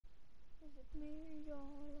me your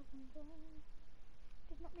love and ball.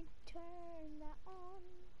 Did not mean to turn that on.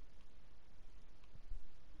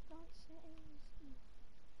 Glances.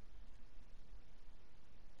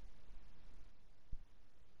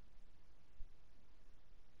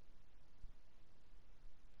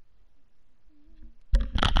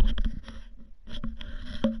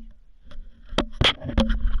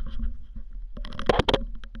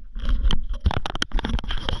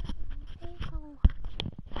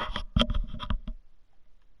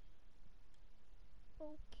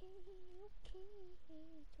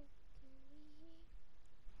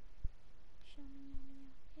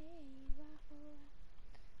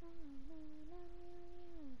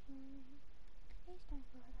 It's time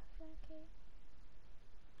for the flaky.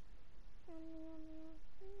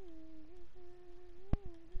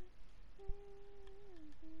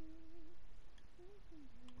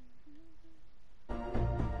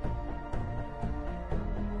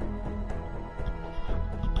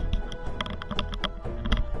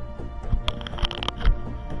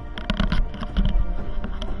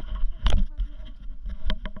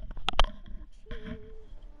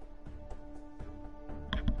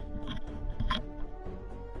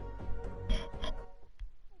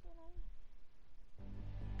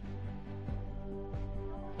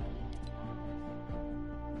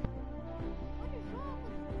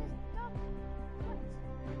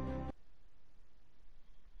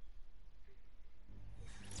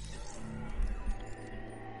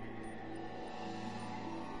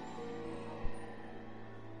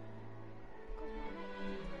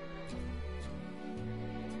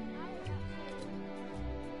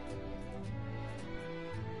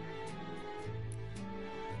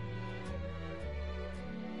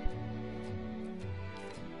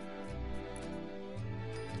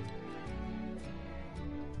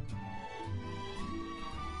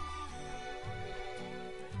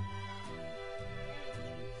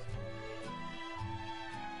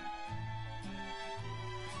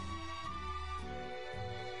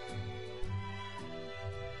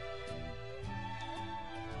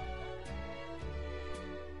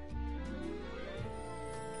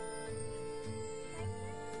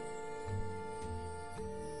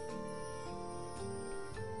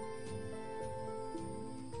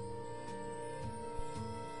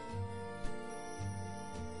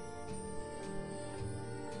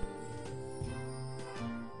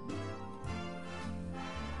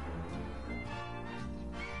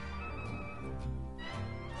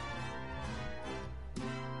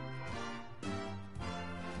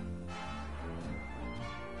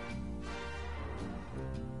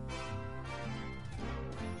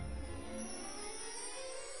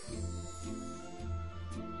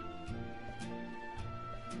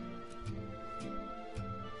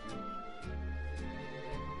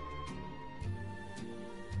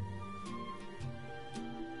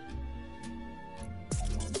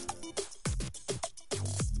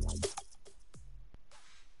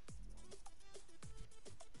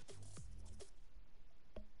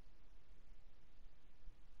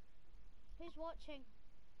 Who's watching?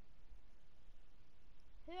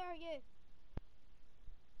 Who are you?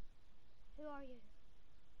 Who are you?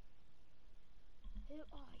 Who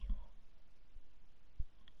are you?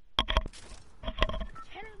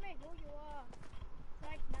 Tell me who you are.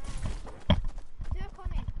 Right now. Do a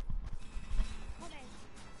comment. Comment.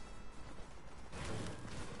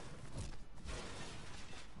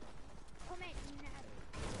 Comment now.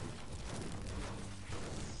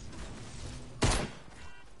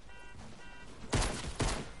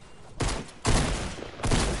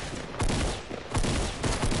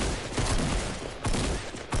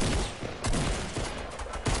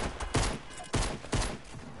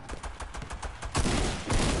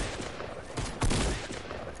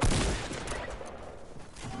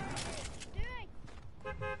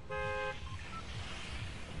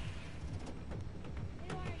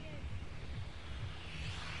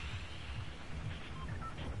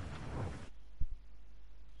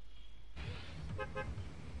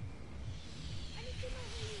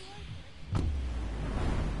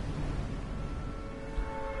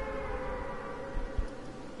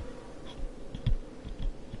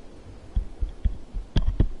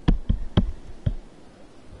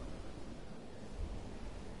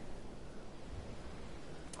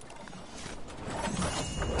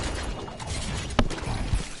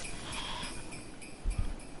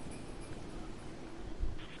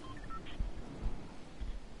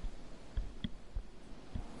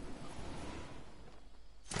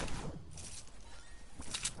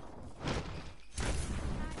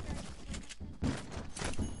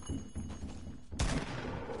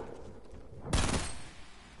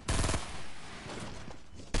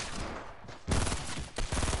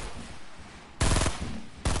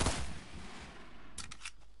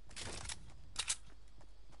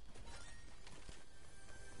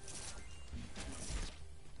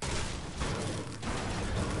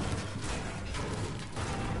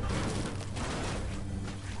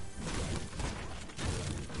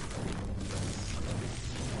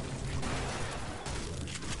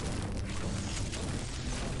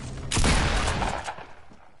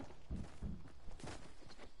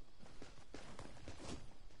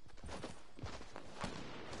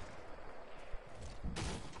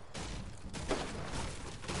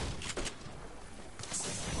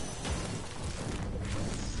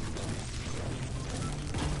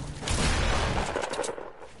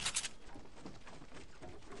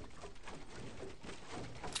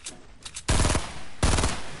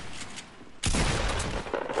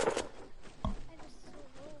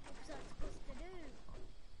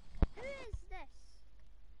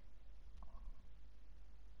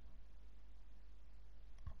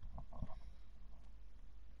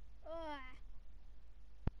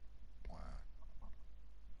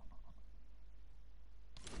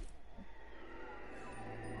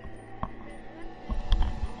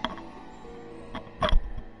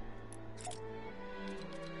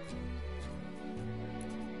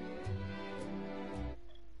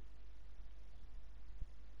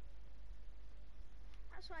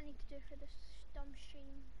 do for this dumb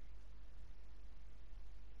stream.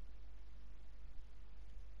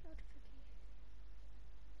 Notification.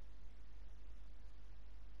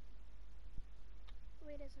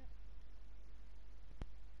 Wait, is it?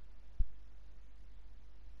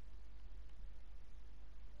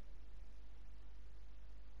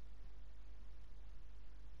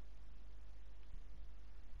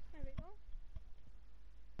 There we go.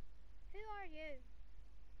 Who are you?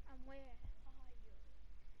 And where are you? No, I'm joking.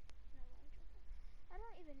 I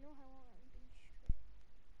don't even know how long I've been straight.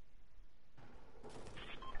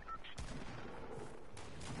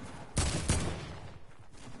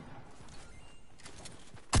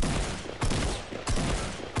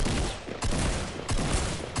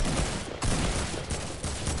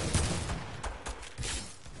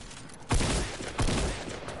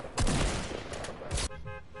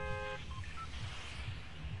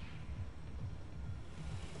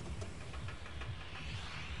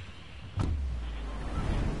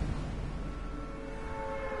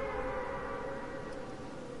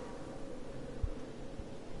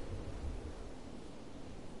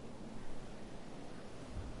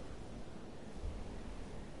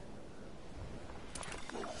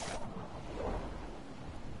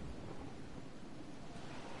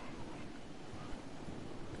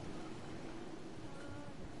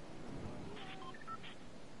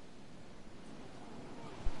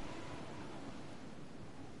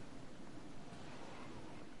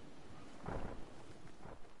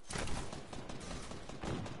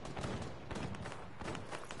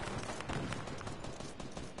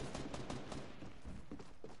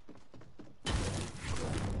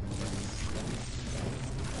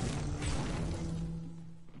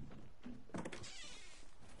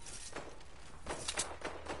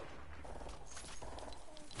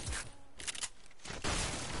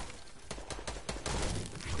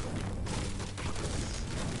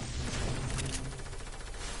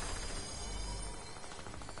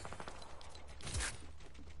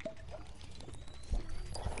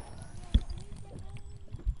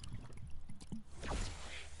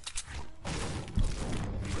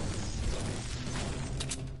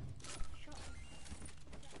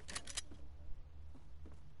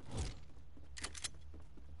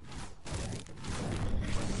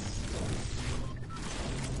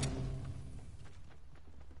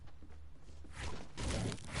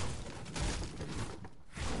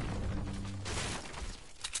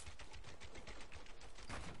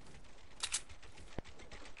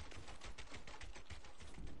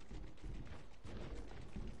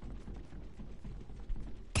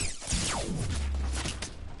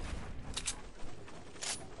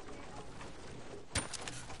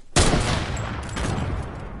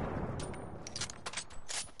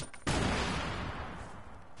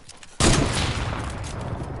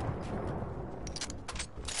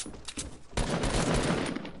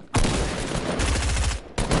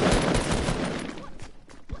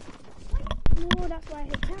 That's why I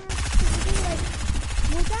hit tab, because you do like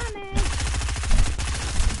more damage.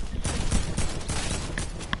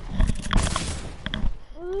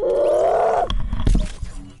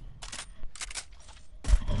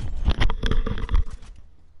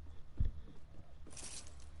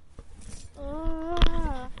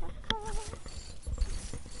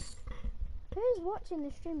 Who's watching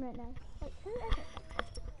the stream right now? Like, who is it?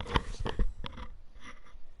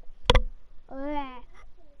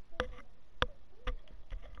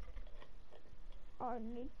 I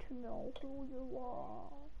need to know who you are.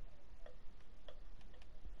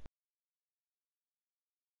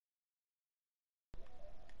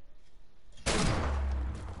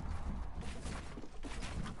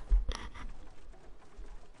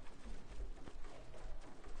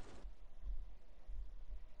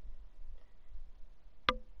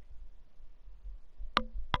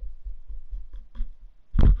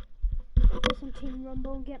 Some Team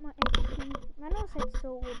Rumble and get my everything. I know I said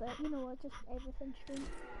solo, but you know what, just everything stream.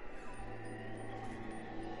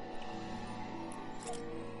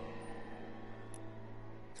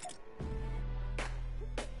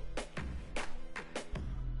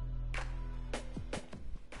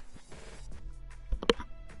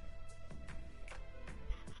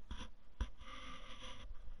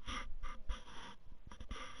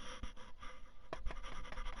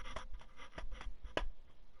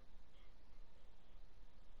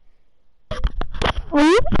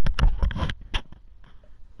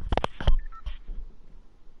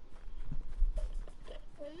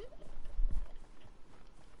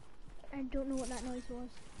 I don't know what that noise was.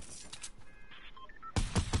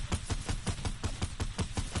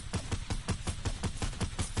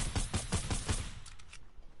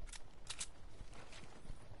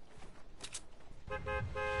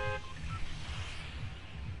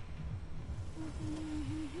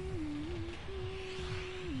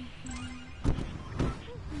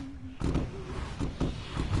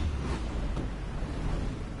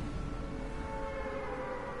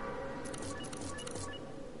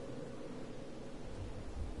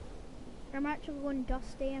 I'm actually going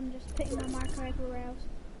dusty. I'm just putting my marker everywhere else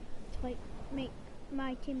to like make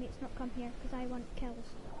my teammates not come here because I want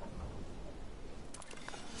kills.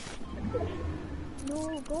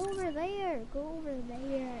 No, go over there. Go over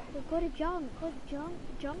there. Go to junk. Go to junk.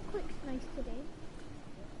 Junk looks nice today.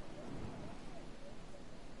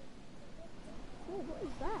 Oh, what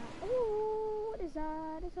is that? Oh, what is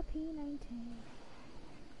that? It's a P90.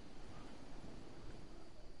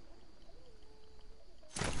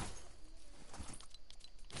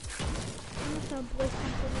 I'm just a boy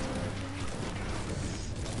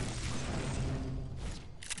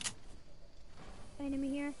enemy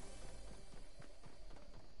here.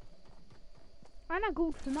 And a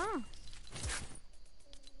gold from us.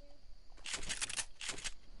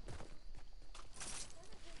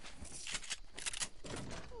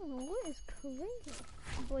 Oh, what is crazy?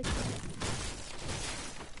 Boy,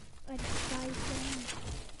 I just died down.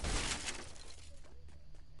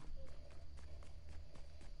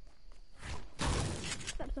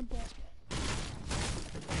 That's a bot.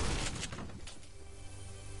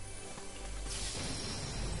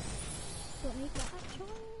 Don't need that actually.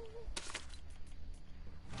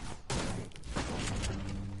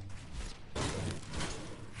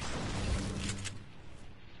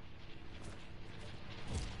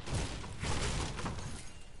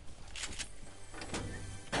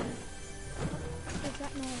 What's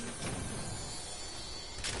that noise?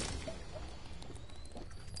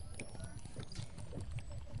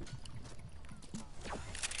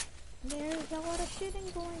 There's a lot of shooting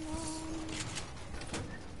going on.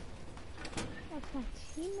 That's my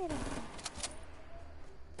teammate.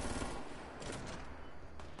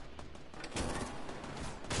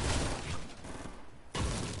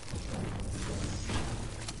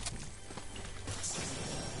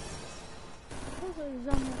 There's a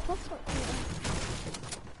zombie plus up here.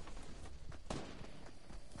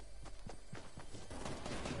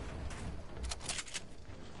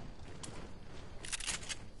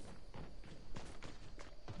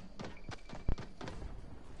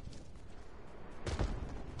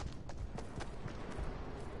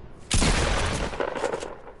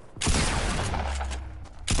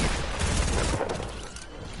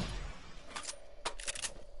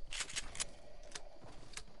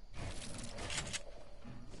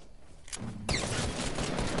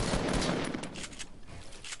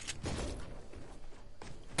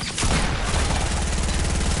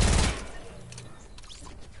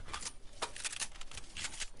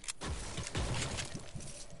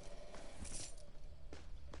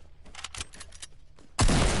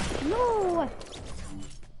 No!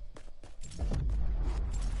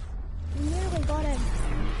 You nearly got him.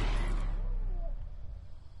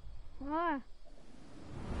 Ah.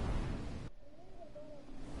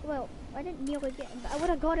 Well, I didn't nearly get him, but I would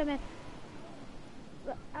have got him if...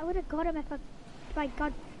 I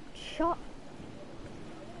got shot.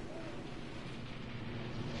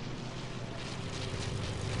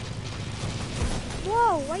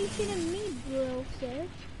 Whoa, why are you shooting me, bro, sis?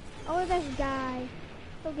 Oh, this guy.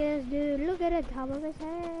 Look at this dude. Look at the top of his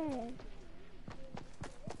head.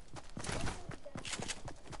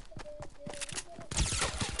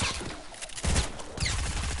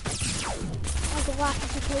 That's a lot to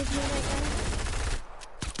suppose me right there.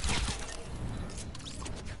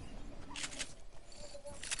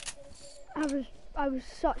 I was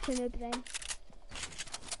such a noob then.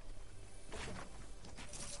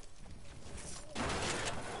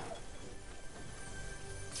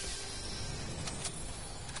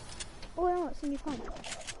 Oh, I want some new pump.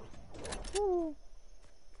 Ooh.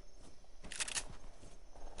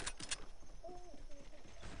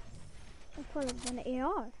 I thought it was an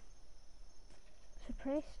AR.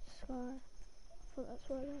 Suppressed scar. I thought that's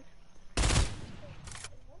what it was.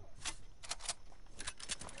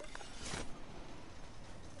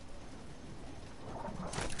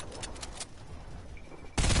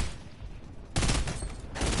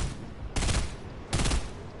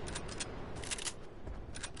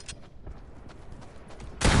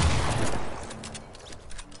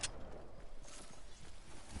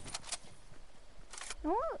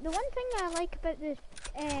 The one thing I like about the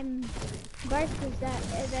burst is that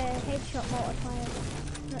the headshot multiplier.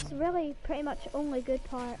 That's really pretty much the only good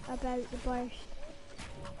part about the burst.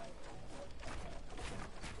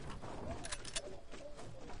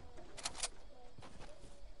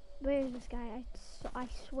 Where is this guy? I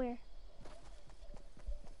swear.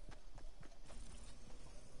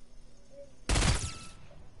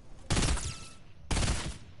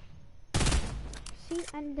 See,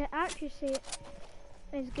 and the accuracy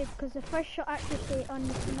is good because the first shot accuracy on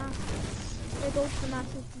the FAMAS, the gold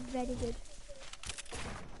FAMAS is very good.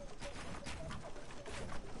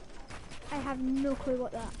 I have no clue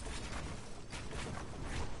what that.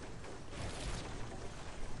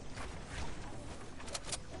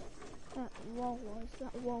 That wall was.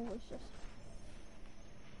 That wall was just.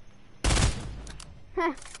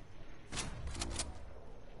 Ha!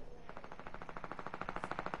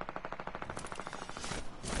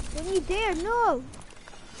 Don't you dare! No!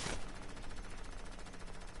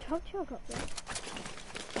 Chug chug up there.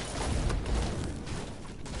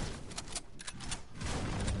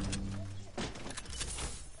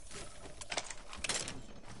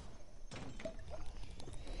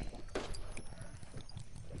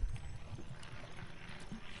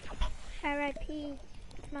 R.I.P.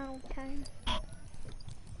 Small Town.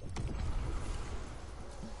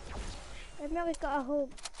 I've nearly got a whole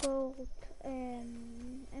gold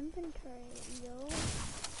inventory, yo.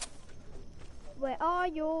 Where are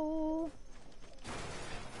you?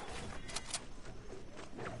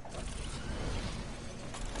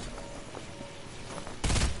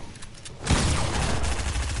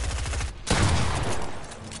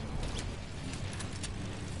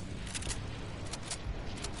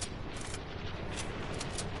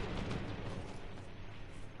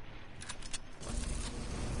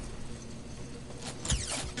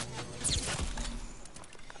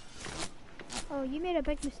 Oh, you made a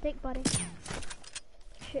big mistake, buddy.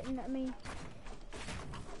 Shooting at me.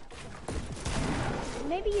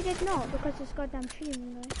 Maybe you did not, because this goddamn tree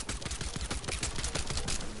in there.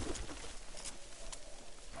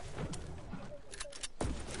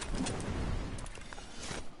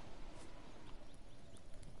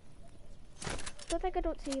 Don't think I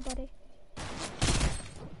don't see you, buddy.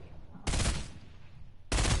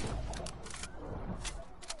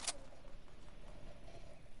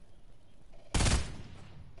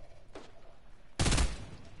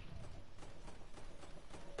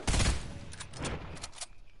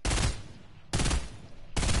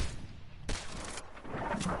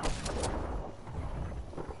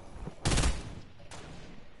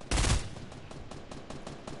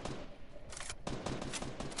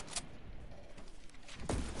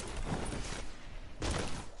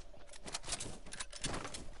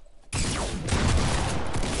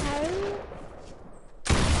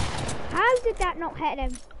 How did that not hit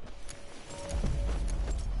him?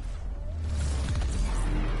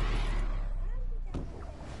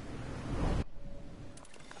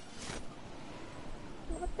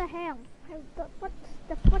 What the hell? What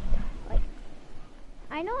the fuck? Like,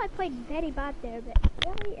 I know I played very bad there, but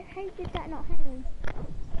really, how did that not hit him?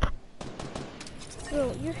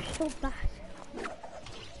 Bro, you're so bad.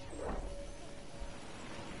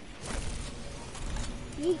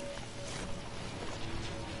 Yeet.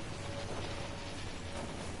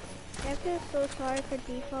 I feel so sorry for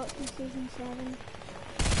default in season 7.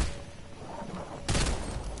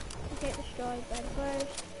 I get destroyed by the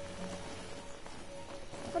first.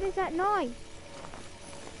 What is that noise?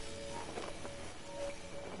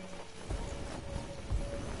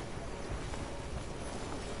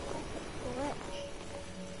 Glitch.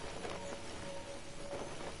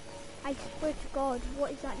 I swear to God,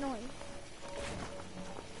 what is that noise?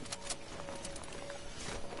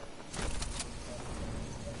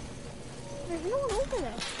 There's no one over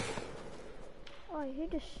there. Oh, he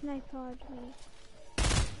just sniped me.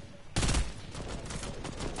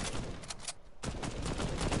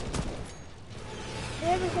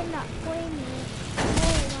 Everything that flame is.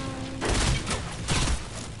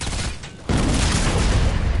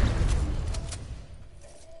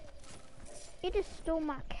 He just stole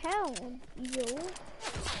my kill, yo.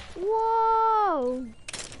 Whoa!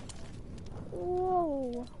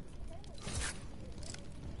 Whoa!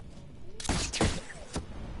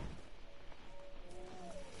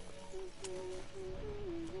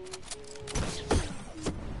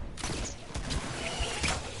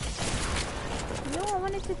 No, I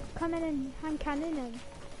wanted to come in and hand cannon him.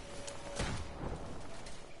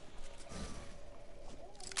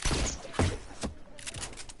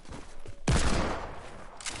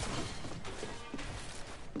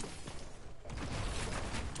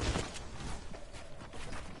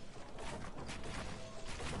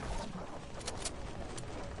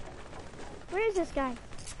 Where is this guy?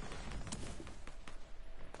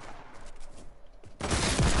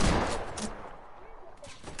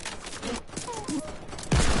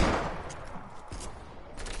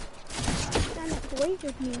 Damn it,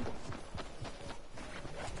 lasered me.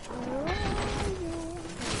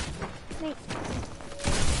 Wait.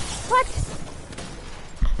 What?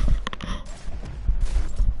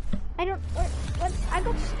 I don't. What? I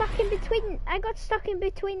got stuck in between. I got stuck in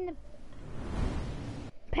between the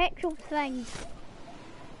petrol things.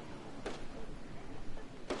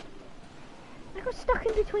 I I got stuck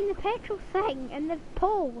in between the petrol thing and the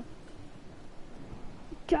pole.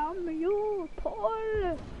 Damn you,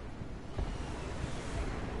 pole!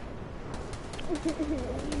 You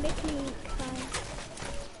make me cry.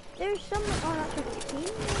 There's some. Oh, that's a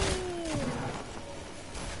teammate.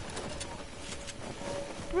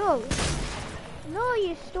 Bro, no,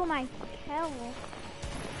 you stole my kill.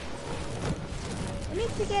 I need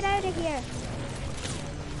to get out of here.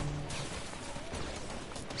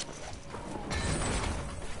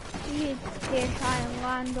 You dare try and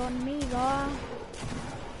land on me, though.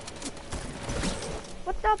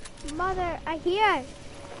 What the mother? I hear.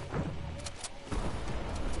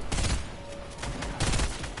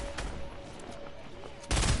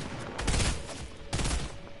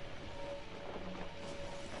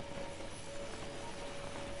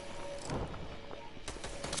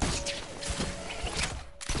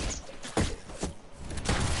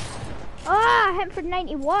 Oh, I hit for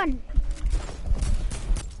 91.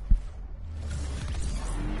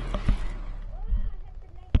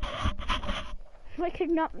 Why could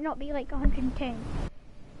not be like 110?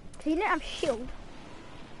 Because he didn't have shield.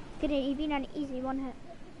 Didn't even an easy one hit.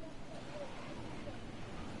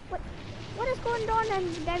 What is going on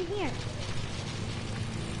down here?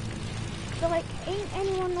 So like, ain't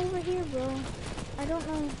anyone over here, bro? I don't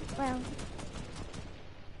know. Well.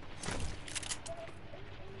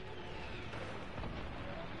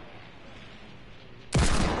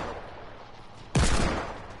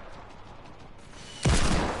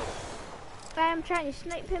 I'm trying to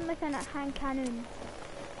snipe him with a hand cannon.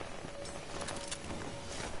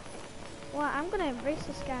 Well, I'm gonna embrace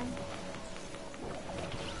this guy.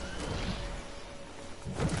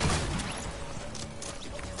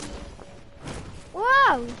 Whoa!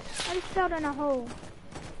 I just fell in a hole.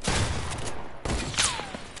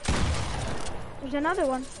 There's another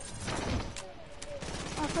one.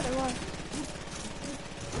 Oh, I thought it was.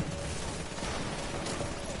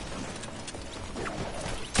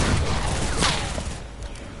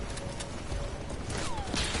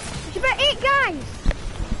 There's about 8 guys!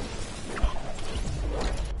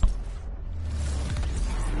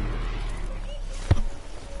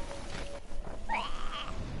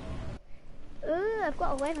 Ooh, I've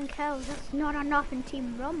got 11 kills. That's not enough in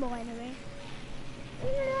Team Rumble anyway. In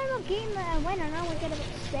a normal game that I win, I only get about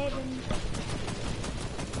 7.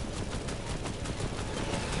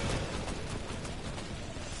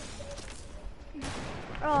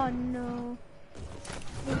 Oh no.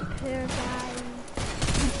 These poor guys.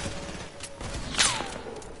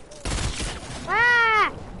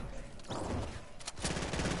 Ah!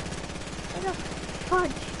 What the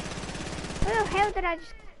fudge? What the hell did I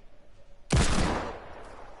just...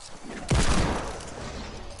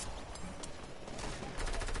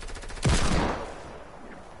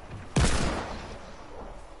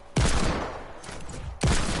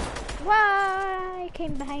 Why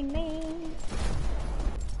came behind me?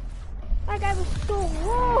 That guy was so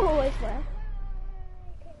low as well.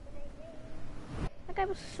 That guy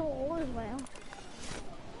was so low as well.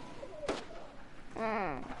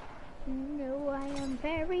 No, I am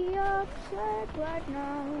very upset right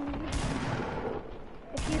now.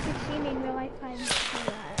 If you could see me in real life, I'm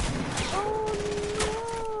sad. Oh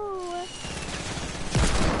no!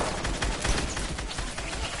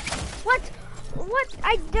 What? What?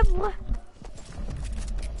 I did what?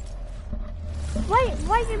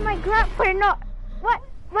 Why did my grappler not? What?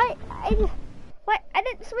 Why? I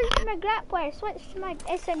didn't switch to my grappler. I switched to my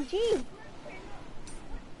SMG.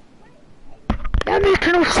 That makes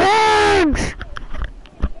no sense.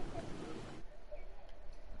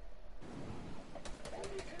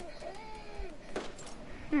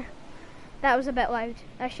 That was a bit loud.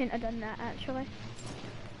 I shouldn't have done that actually.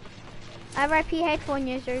 RIP headphone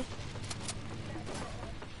users.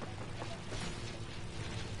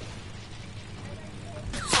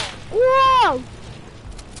 Whoa!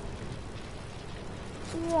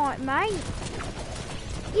 What, mate?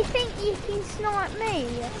 You think you can snipe me?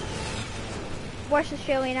 Worst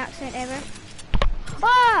Australian accent ever.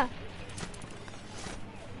 Ah!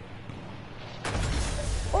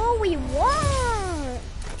 Oh, we won!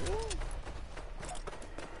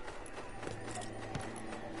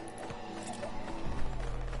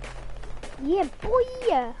 Yeah, boy!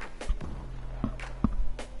 Yeah.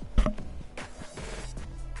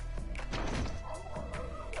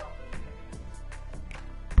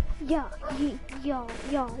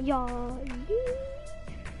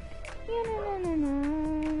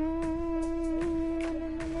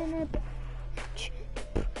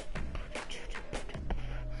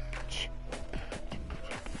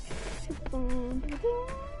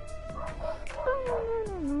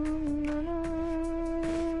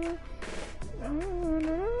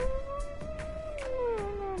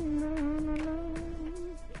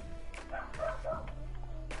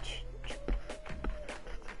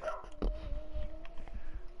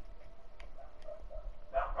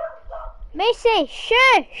 Macy,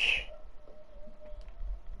 shush!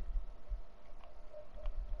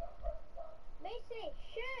 Macy,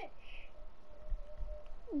 shush!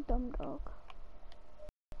 Dumb dog.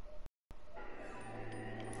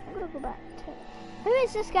 I'm gonna go back to... Who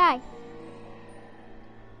is this guy?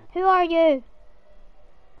 Who are you?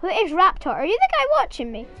 Who is Raptor? Are you the guy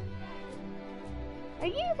watching me? Are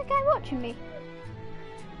you the guy watching me?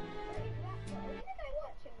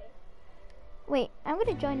 Wait, I'm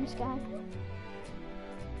gonna join this guy.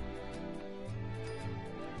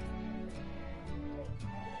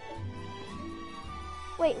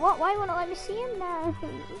 Wait, what? Why won't it let me see him now?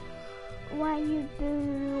 Why you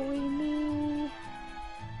bullying me?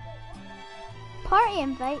 Party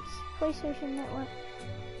invites, PlayStation Network.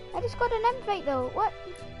 I just got an invite though. What?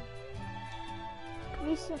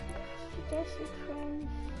 Recent suggested friends.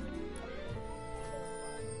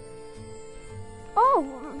 Oh,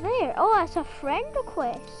 there. Oh, that's a friend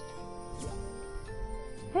request.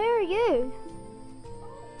 Who are you?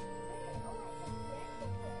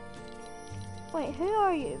 Wait, who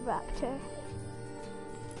are you, Raptor?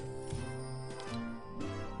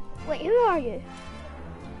 Wait, who are you?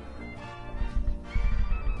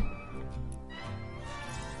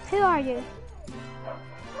 Who are you?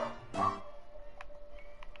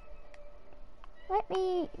 Let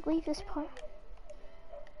me leave this part.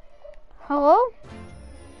 Hello?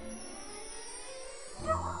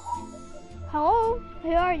 Hello?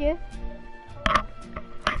 Who are you?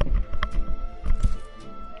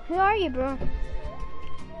 Who are you, bro?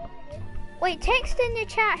 Wait, text in the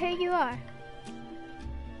chat who you are.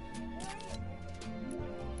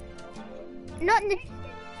 Not in the...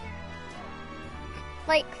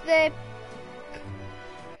 Like the...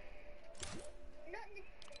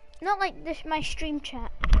 Not like this, my stream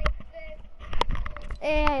chat.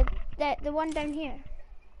 The one down here.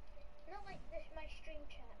 Not like this, my stream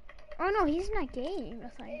chat. Oh no, he's in a game, I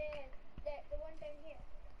think. The one down here.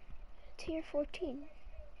 Tier 14.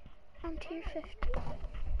 I'm tier 50.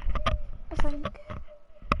 I think.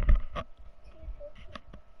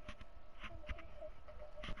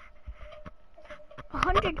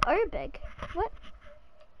 100 Urbig? What?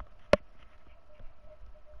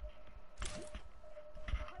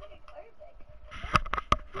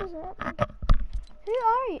 What is that? Who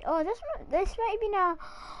are you? Oh, this might be now.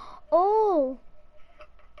 Oh,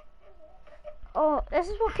 this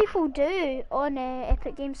is what people do on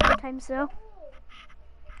Epic Games sometimes, though.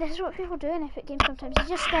 This is what people do in Epic Games sometimes. They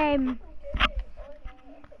just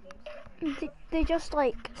they just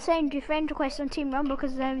like send you friend requests on Team Rumble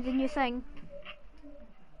because they're the new thing.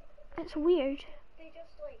 It's weird. They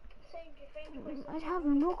just like send you friend requests. I have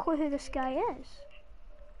no clue who this guy is.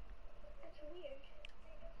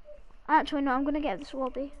 Actually, no, I'm gonna get this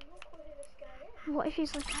lobby. What if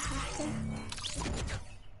he's like a hacker?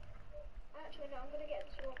 Actually, no, I'm gonna get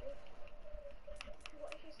this lobby.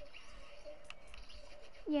 What if he's like a hacker?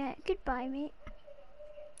 Yeah, goodbye, mate.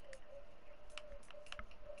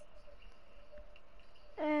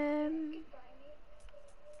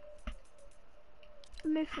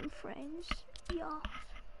 Remove from friends. Yeah.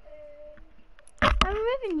 I'm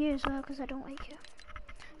removing you as well because I don't like you.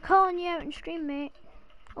 Calling you out in stream, mate.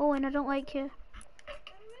 Oh, and I don't like you.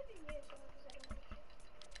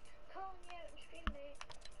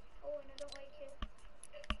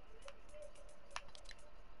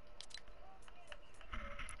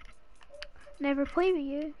 Never play with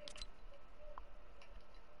you.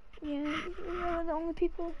 Yeah, you're the only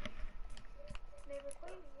people. Never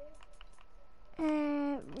play with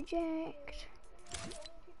you. Reject.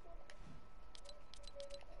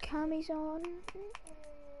 Cammy's on.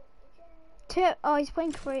 Oh, he's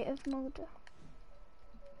playing creative mode.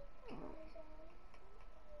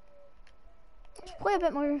 Let's play a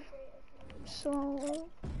bit more solo.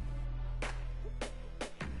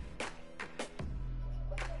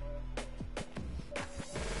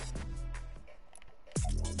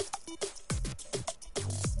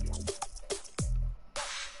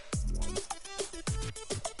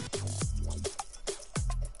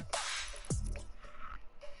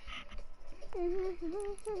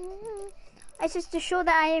 It's just to show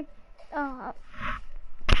that I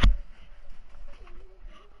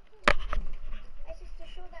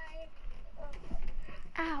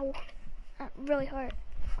ow, that really hurt.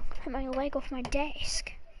 Hit my leg off my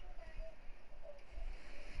desk.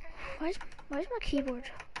 Where's my keyboard?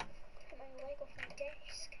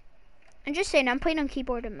 I'm just saying, I'm playing on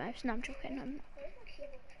keyboard and mouse. No, I'm joking.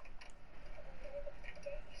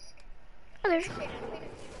 Oh, there's...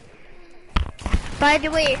 By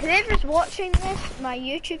the way, whoever's watching this, my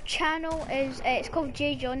YouTube channel is, it's called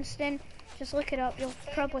Jay Johnston. Just look it up, you'll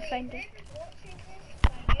probably find it.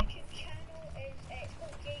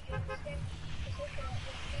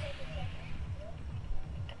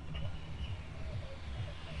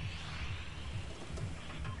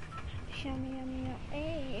 Yummy, yummy,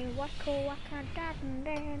 hey, waka waka da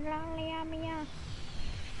da lolly, yummy, yum.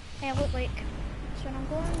 Hey, look like, so I'm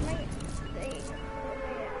going right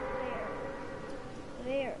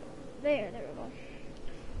there we go.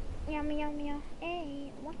 Yummy, yummy, yum,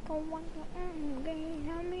 hey, waka waka,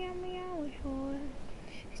 yummy, yummy, yum.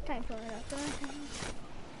 It's time for it.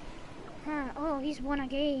 Oh, he's won a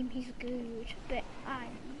game, he's good, but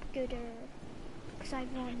I'm gooder, because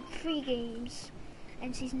I've won 3 games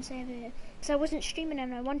in Season 7, because I wasn't streaming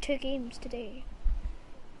and I won 2 games today.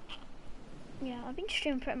 Yeah, I've been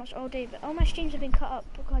streaming pretty much all day, but all my streams have been cut up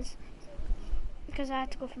because I had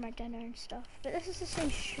to go for my dinner and stuff. But this is the same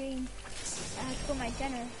stream I had to go for my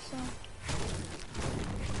dinner, so...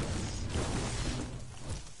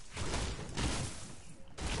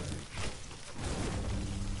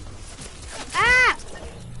 Ah!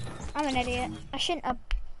 I'm an idiot. I shouldn't have...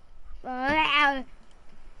 I'm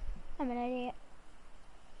an idiot.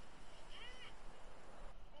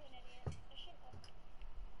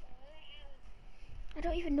 I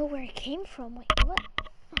don't even know where it came from. Like, what?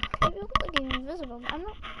 Maybe it looked like invisible. I'm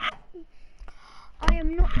not... I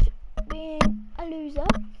am not being a loser.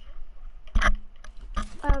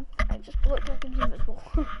 I just looked like it was invisible.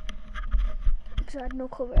 Because I had no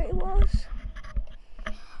clue where it was.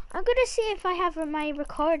 I'm gonna see if I have my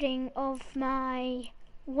recording of my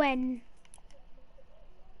win.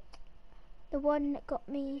 The one that got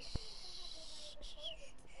me...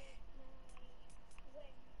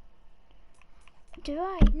 Do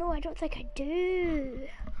I? No, I don't think I do.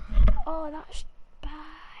 Oh, that's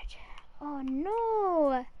bad. Oh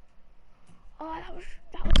no. Oh,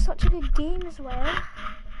 that was such a good game as well.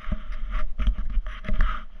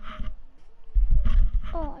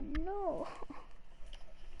 Oh no.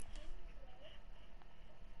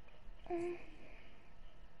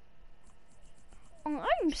 Oh,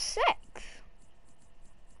 I'm 6th.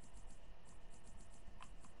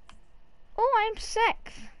 Oh, I'm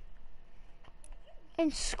 6th.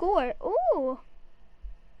 And score. Oh.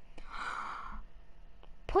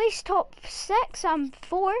 Place top 6, I'm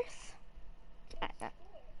 4th.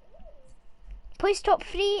 Place top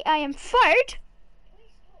 3, I am 3rd.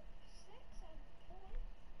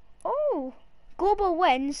 Oh. Global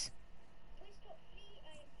wins.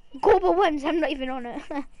 Global wins, I'm not even on it.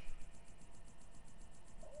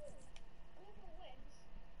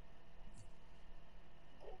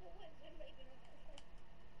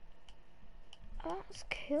 Oh, that's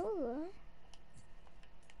cool though.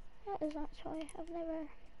 That is actually, I've never...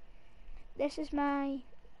 This is my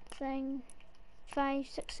thing. 5,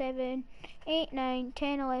 6, 7, 8, 9,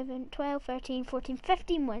 10, 11, 12, 13, 14,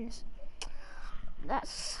 15 wins.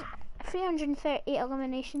 That's 338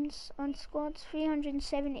 eliminations on squads,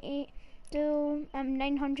 378 duel,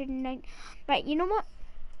 909. Right, you know what?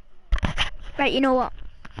 Right, you know what?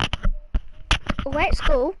 Let's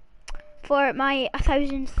go for my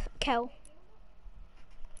 1000th kill.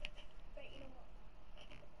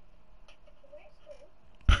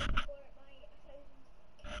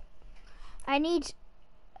 I need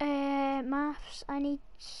maths. I need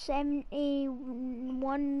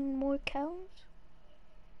 71 more kills.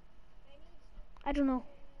 I don't know.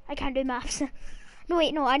 I can't do maths. No,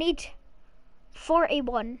 wait, no. I need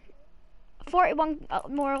 41. 41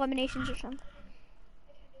 more eliminations or something.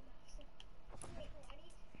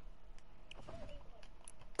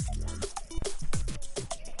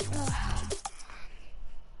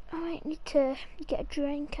 I might need to get a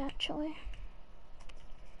drink actually.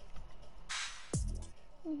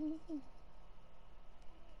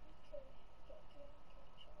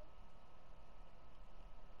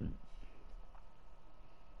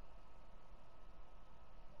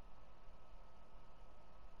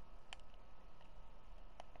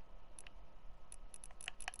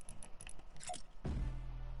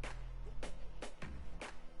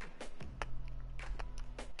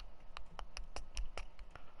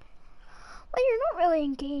 Well, you're not really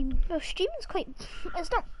in game. Well, streaming's quite.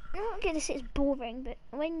 It's not. I'm not going to say it's boring, but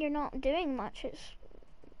when you're not doing much, it's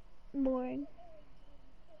boring.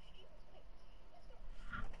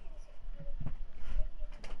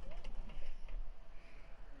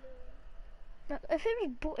 If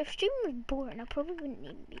streaming was boring, I probably wouldn't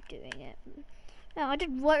even be doing it. No, I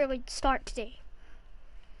did literally start today,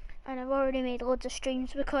 and I've already made loads of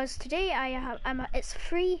streams because today it's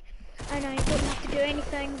free, and I don't have to do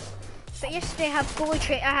anything. But yesterday I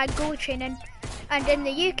had goalie training, and in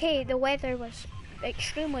the UK the weather was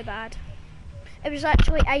extremely bad. It was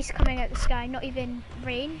actually ice coming out the sky, not even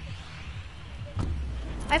rain.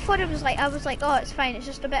 I thought it was I was like, oh, it's fine, it's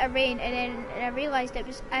just a bit of rain, and then I realised it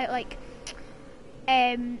was like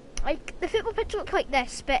the football pitch looked like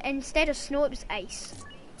this, but instead of snow it was ice.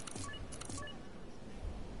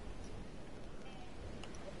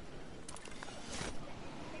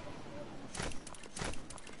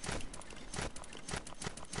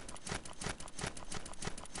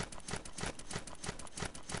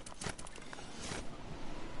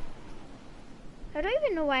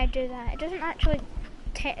 know why I do that. It doesn't actually,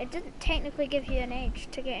 it doesn't technically give you an edge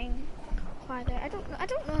to getting farther. I don't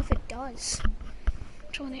know if it does.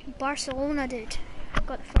 Barcelona did.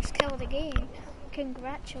 Got the first kill of the game.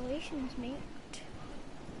 Congratulations, mate.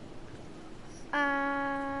 And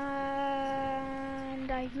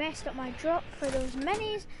I messed up my drop for those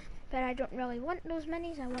minis, but I don't really want those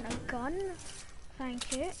minis. I want a gun.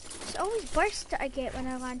 Thank you. It's always burst that I get when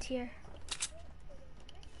I land here.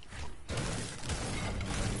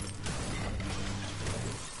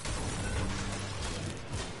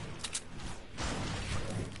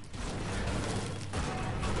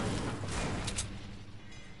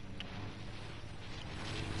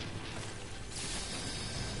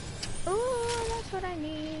 Oh, that's what I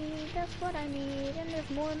need. That's what I need. And there's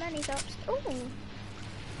more minis up. Oh.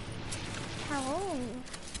 Hello.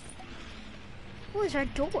 Oh, there's our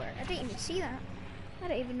door. I didn't even see that. I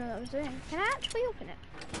didn't even know that was there. Can I actually open it?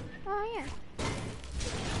 Oh, yeah.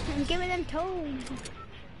 And give me them toes.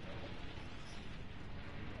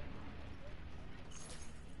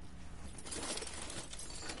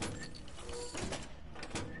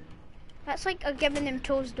 That's like a giving them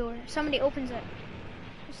toes door. Somebody opens it.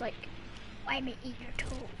 It's like, why me eat your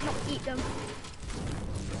toes? Not eat them.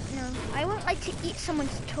 No, I wouldn't like to eat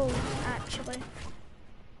someone's toes, actually.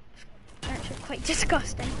 Actually quite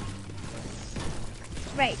disgusting.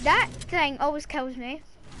 Right, that thing always kills me.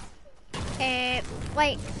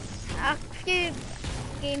 Like a few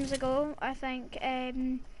games ago, I think,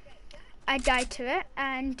 I died to it,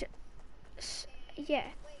 and yeah,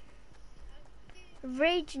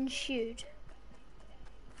 rage ensued.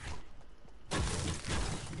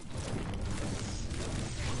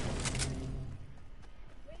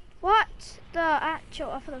 What the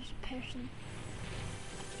actual? I thought it was a person.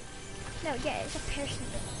 No, yeah, it's a person.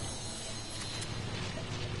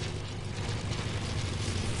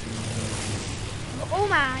 Oh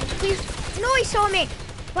my, please. No, he saw me.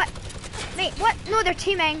 What? Mate, what? No, they're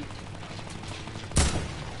teaming.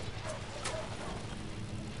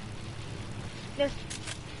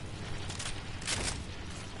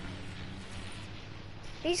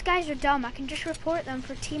 These guys are dumb. I can just report them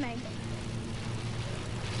for teaming.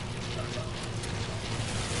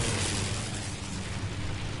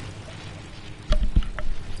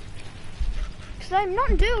 Because I'm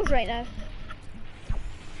not in duels right now.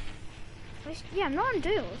 Yeah, I'm not in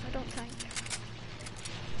duels, I don't think.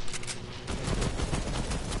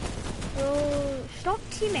 Oh, stop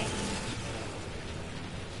teaming.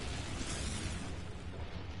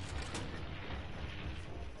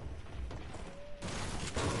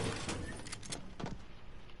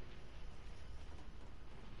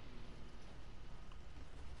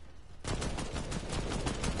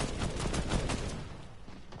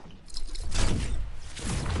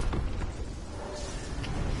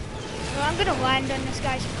 I'm gonna land on this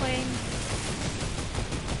guy's plane.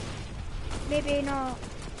 Maybe not.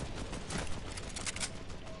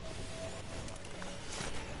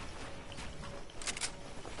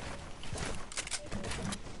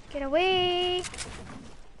 Get away!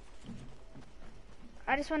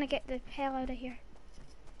 I just want to get the hell out of here.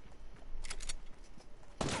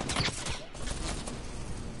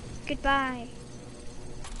 Goodbye.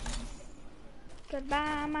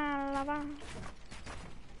 Goodbye, my lover.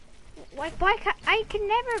 Why can't I can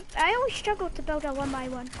never? I always struggle to build a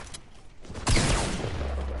 1x1.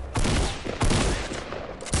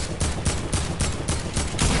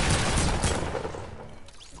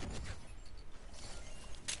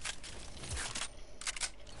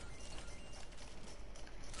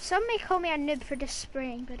 Some may call me a noob for this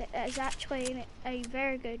spraying, but it is actually a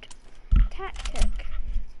very good tactic.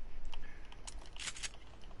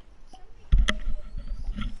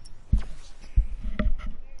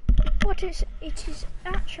 It is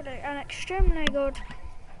actually an extremely good tactic.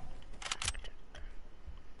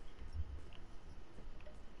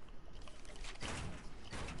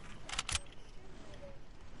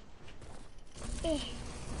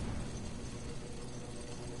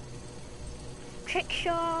 Trick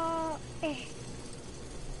shot.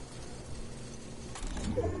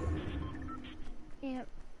 Yeah.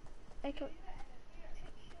 Okay.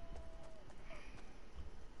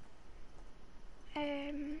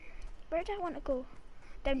 Where do I want to go?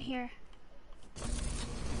 Down here.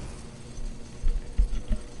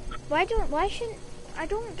 Why shouldn't, I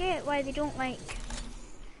don't get why they don't like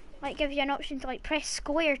give you an option to like press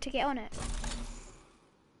square to get on it.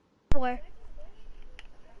 Or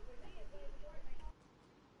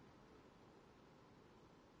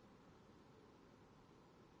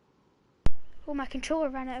oh, my controller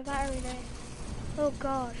ran out of battery there. Oh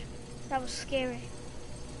god, that was scary.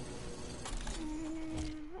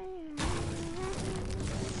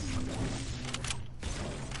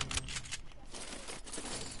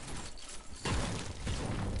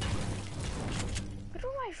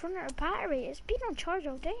 it's running out of battery. It's been on charge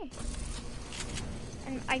all day.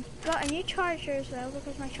 And I got a new charger as well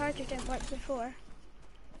because my charger didn't work before.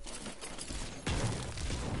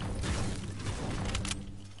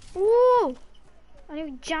 Whoa! I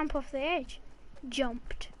didn't jump off the edge.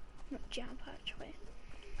 Jumped. Not jump, actually.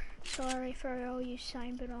 Sorry for all you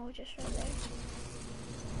cyberologists right there.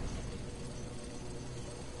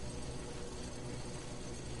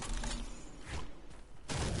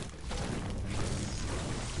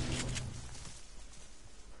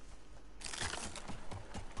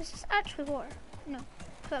 This is actually water. No,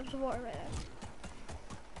 that was water right there.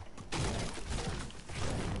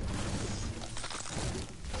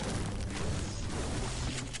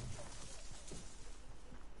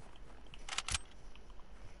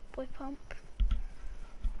 Boy pump.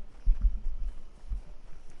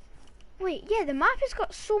 Wait, yeah, the map has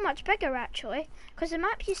got so much bigger actually, because the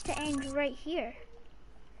map used to end right here.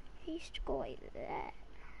 It used to go like that.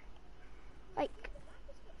 Like,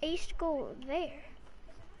 it used to go there.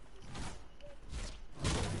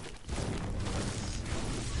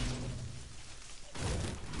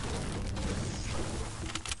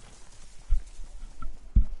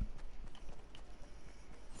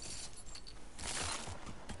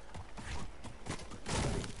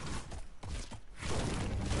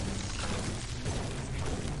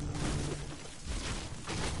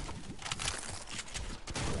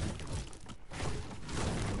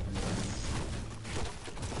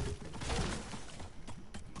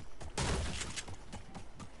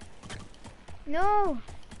 No!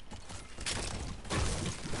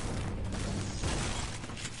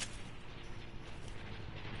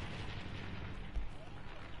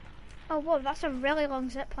 Oh, whoa, that's a really long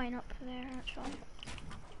zip line up there, actually.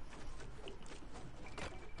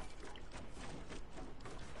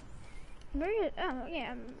 Where is, oh,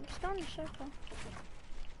 yeah, I'm still in a circle.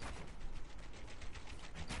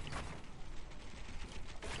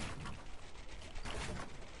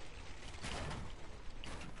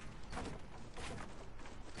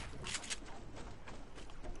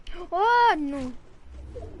 Oh, no!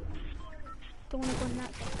 Don't want to go in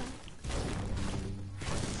that zip line.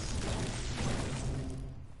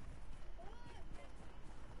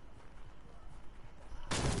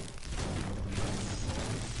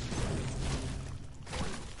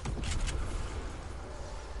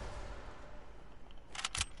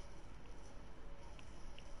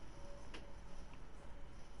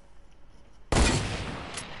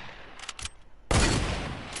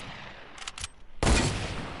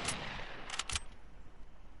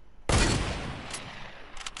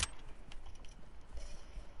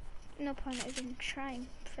 No point even trying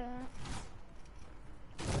for that.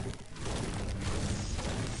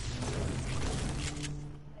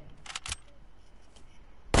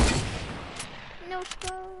 No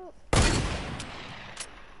scope.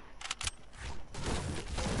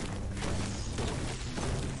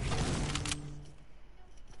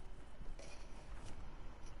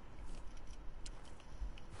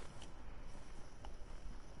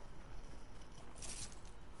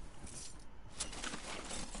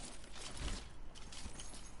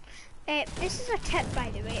 This is a tip, by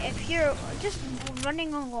the way. If you're just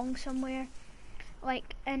running along somewhere,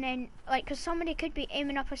 like, and then, like, because somebody could be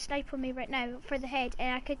aiming up a sniper on me right now for the head,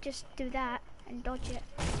 and I could just do that and dodge it.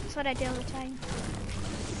 That's what I do all the time.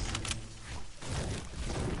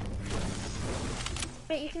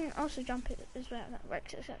 But you can also jump it as well. That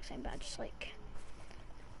works the exact same, but just like,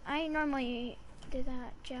 I normally do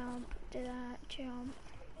that, jump, do that, jump,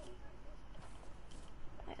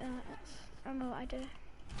 like that. That's normally what I do.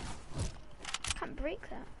 Can't break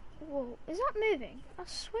that. Whoa, is that moving? I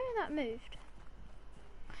swear that moved.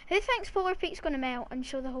 Who thinks Polar Peak's gonna melt and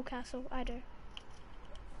show the whole castle? I do.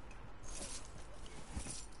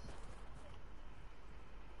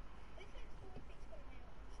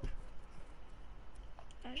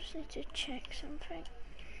 I just need to check something.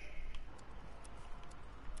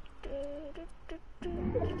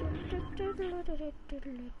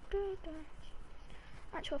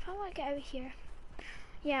 Actually, if I want to get out of here.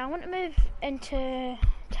 Yeah, I want to move into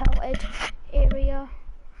tilted area.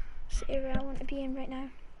 It's the area I want to be in right now.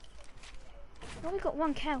 I've only got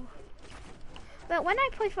one kill. But when I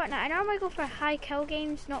play Fortnite, I normally go for high kill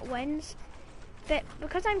games, not wins. But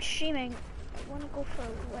because I'm streaming, I want to go for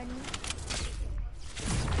a win.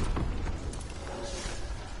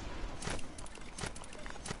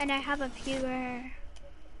 And I have a viewer.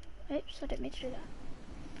 Oops, I didn't mean to do that.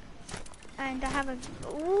 And I have a...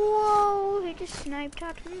 Whoa, he just sniped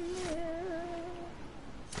at me.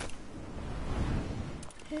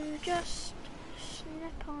 Who just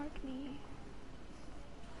sniped at me.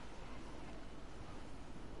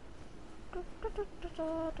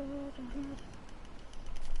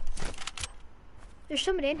 There's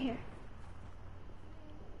somebody in here.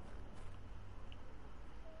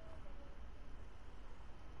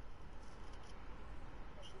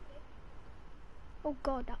 Oh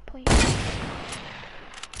god, that plane.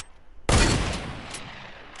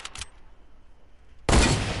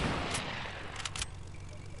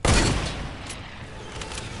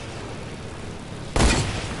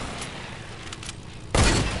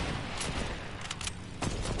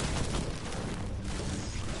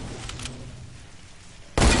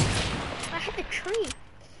 I hit the tree.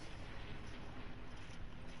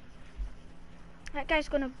 That guy's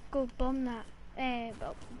gonna go bomb that.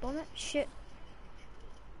 Well, bomb it? Shoot.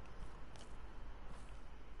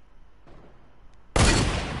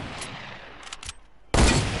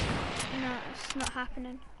 No, it's not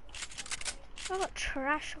happening. I've got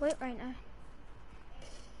trash loot right now.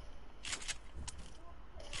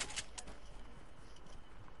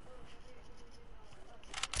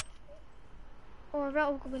 Or a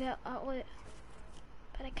rattle go with that loot.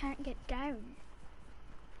 But I can't get down.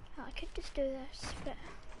 Oh, I could just do this, but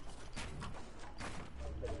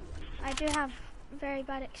I do have very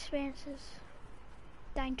bad experiences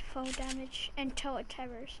dying to fall damage and tower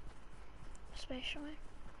terrors, especially.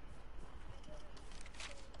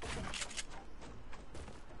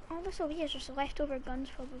 All this over here is just leftover guns,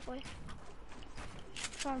 probably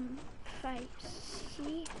from fights.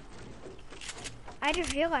 See, I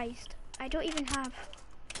just realised I don't even have.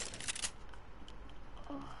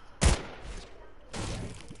 Oh.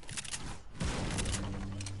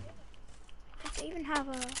 I don't even have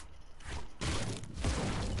a.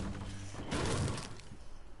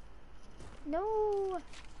 No!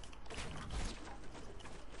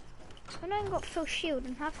 I haven't got full shield,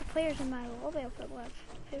 and half the players in my lobby will probably have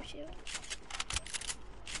full shield.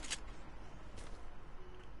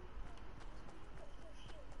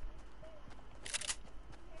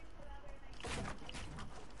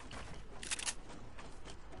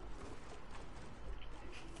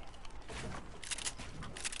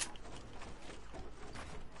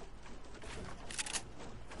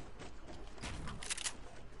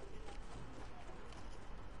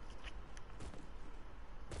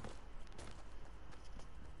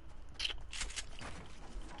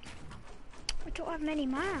 I don't have many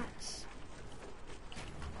mats.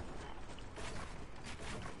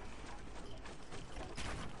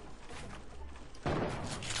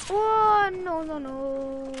 Oh, no, no,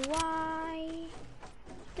 no. Why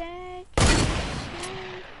did you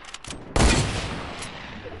snipe?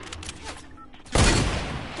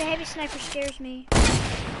 The heavy sniper scares me.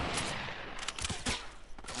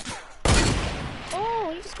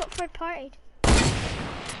 Oh, you just got third partied.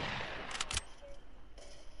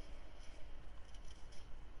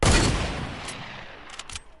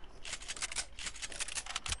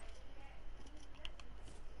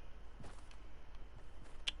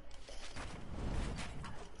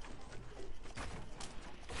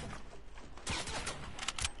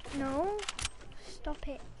 No, stop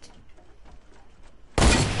it.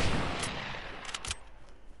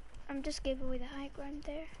 I'm just giving away the high ground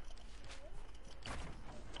there.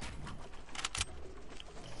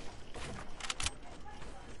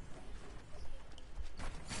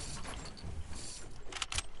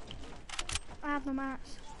 I have no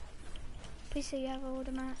mats. Please say you have a load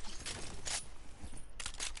of mats.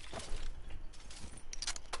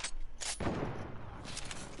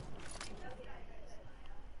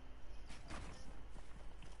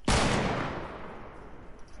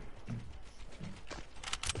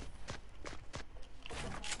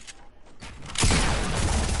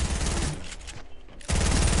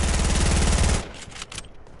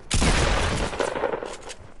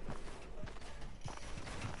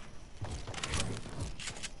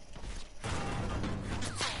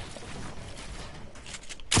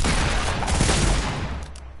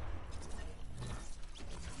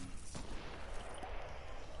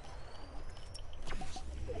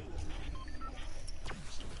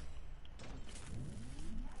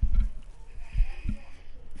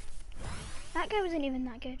 That guy wasn't even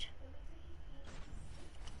that good.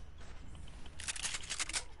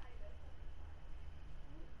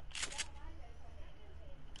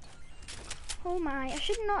 Oh my, I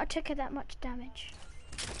should not have taken that much damage.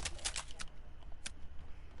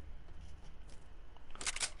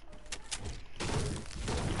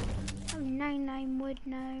 I'm 99 wood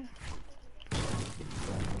now.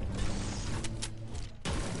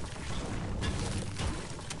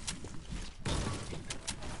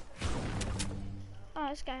 Oh,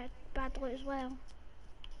 this guy had bad loot as well.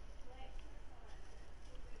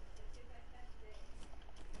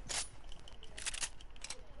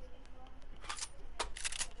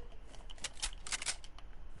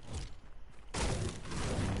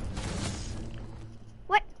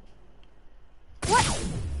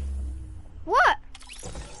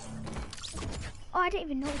 Oh, I didn't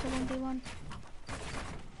even know it was a 1v1.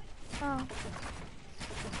 Oh.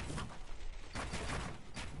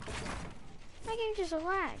 My game just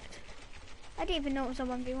lagged. I didn't even know it was a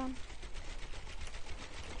 1v1.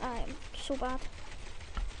 I'm so bad.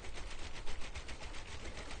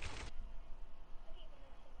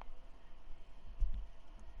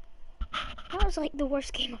 That was like the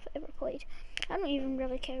worst game I've ever played. I don't even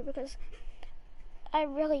really care because I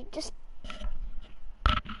really just...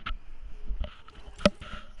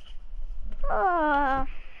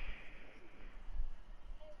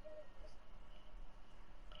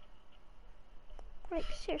 Like,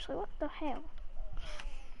 seriously, what the hell?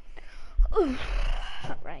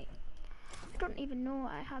 Right. I don't even know.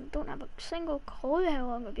 Don't have a single clue how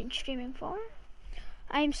long I've been streaming for.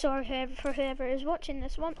 I'm sorry for whoever is watching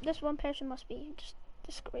this. This one person must be just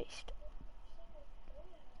disgraced.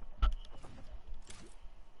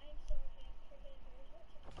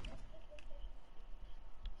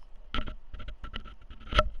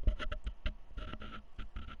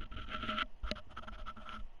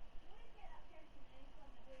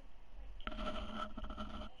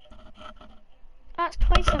 That's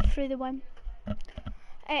twice I've threw the one.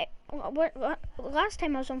 Last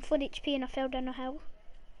time I was on full HP and I fell down a hill.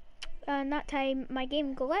 And that time my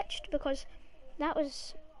game glitched because that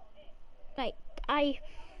was like I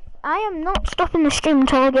am not stopping the stream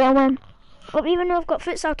until I get a win. But even though I've got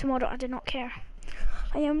futsal tomorrow, I do not care.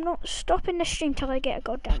 I am not stopping the stream till I get a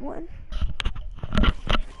goddamn win.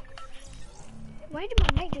 Why did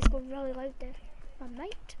my mic just go really loud there? My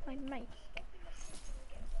mic?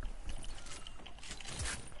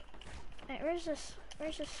 Right, where's this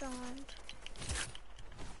sound?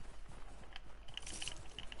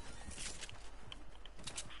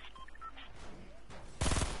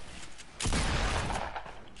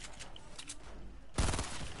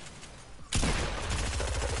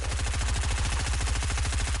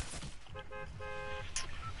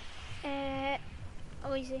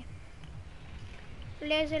 Oh, easy.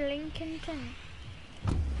 Laser Lincolnton.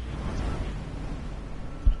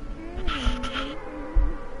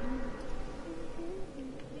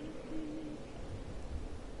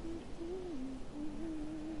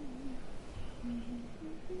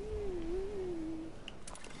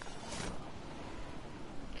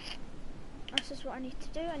 This is what I need to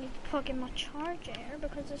do. I need to plug in my charger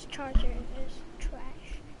because this charger is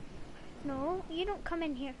trash. No, you don't come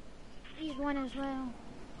in here. He's one as well.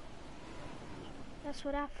 That's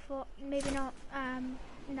what I thought. Maybe not.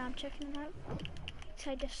 No, I'm checking it out.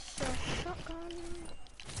 So I just saw a shotgun.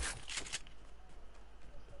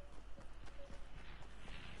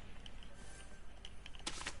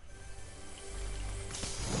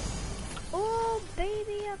 Oh,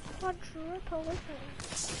 baby, a quadruple weapon.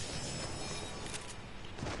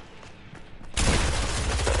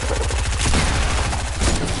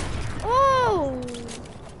 Oh!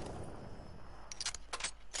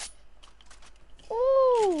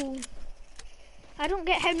 Oh! I don't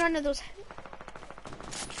get how none of those...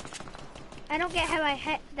 I don't get how I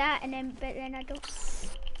hit that and then, but then I don't.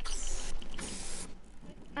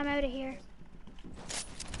 I'm out of here.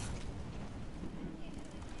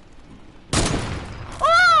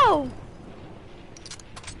 Oh!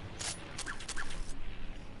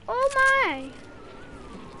 Oh my!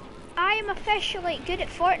 I am officially good at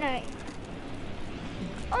Fortnite.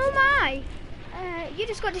 Oh my! You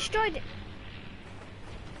just got destroyed.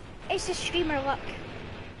 It's the streamer luck.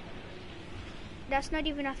 That's not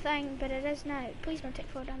even a thing, but it is now. Please don't take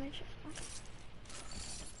 4 damage.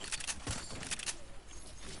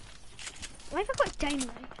 Why have I got dynamite?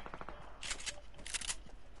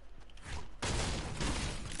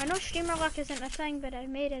 I know streamer luck isn't a thing, but I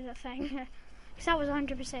made it a thing. Because that was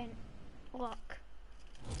 100% luck.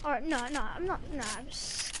 Or, no, I'm not, no, I'm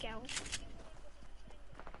skill.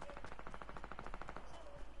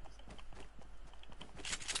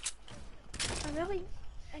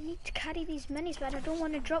 I need to carry these minis, but I don't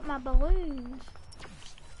want to drop my balloons.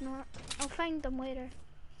 No, I'll find them later.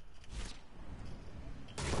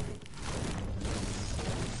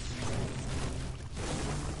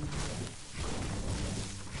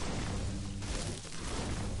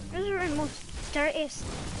 Those are the most dirtiest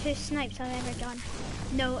 2 snipes I've ever done.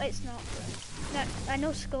 No, it's not. No, I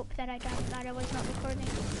know scope that I done that I was not recording.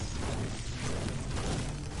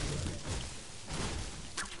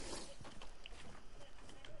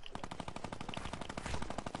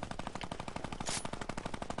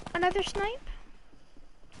 Another snipe?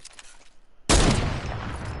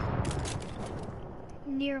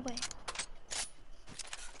 Nearly.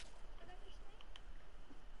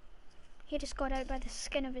 He just got out by the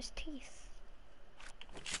skin of his teeth.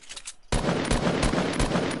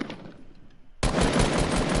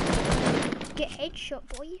 Get headshot,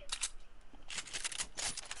 boy.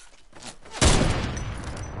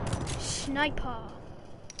 Sniper.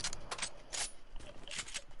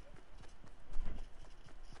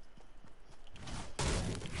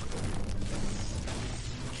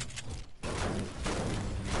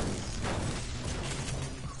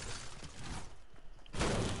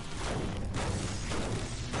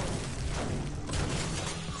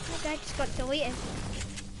 That guy just got deleted.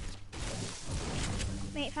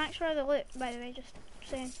 Mate, thanks for the loot, by the way, just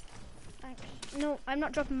saying. Thanks. No, I'm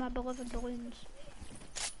not dropping my beloved balloons.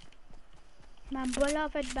 My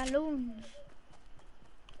beloved balloons.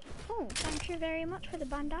 Oh, thank you very much for the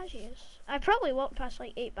bandages. I probably walked past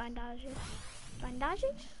like 8 bandages.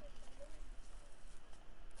 Bandages?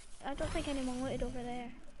 I don't think anyone looted over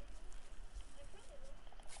there.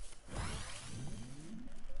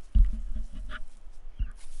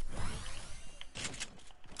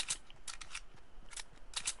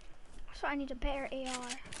 So I need a better AR.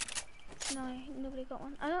 No, nobody got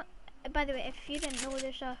one. I don't. By the way, if you didn't know,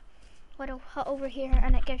 there's a little hut over here,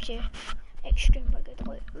 and it gives you extremely good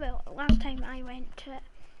loot. Well, last time I went to it,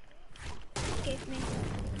 it gave me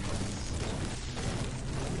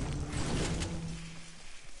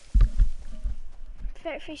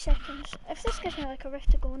 33 seconds. If this gives me like a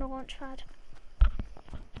rift to go on a launch pad.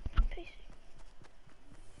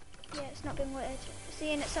 Yeah, it's not been looted.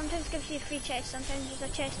 See, and it sometimes gives you a free chest, sometimes there's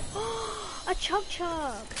a chest. Oh, a chug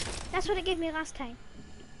chug! That's what it gave me last time.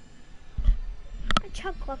 A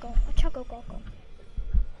chug gluggle, a chuggle gluggle.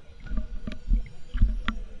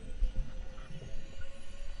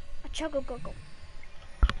 A chuggle gluggle.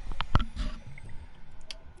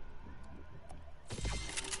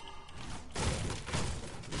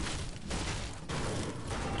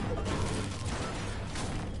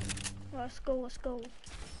 Let's go, let's go.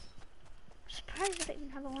 Surprised I didn't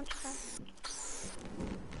even have a launch pad.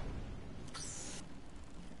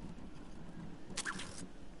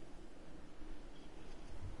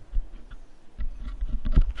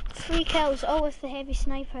 Three kills, all with the heavy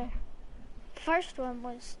sniper. First one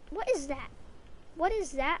was, what is that? What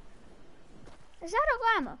is that? Is that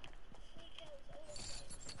a llama?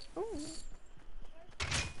 Ooh.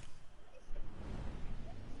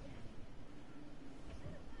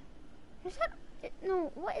 Is that?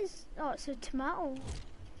 No, what is? Oh, it's a tomato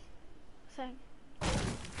thing.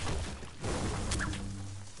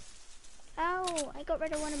 Ow! I got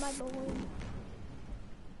rid of one of my balloons.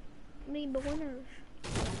 Ballooners.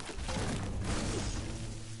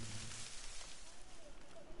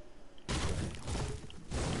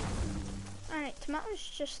 Alright, tomato's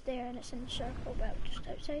just there and it's in the circle, but just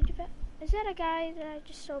outside of it. Is that a guy that I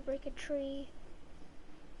just saw break a tree?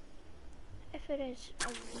 If it is a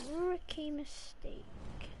rookie mistake.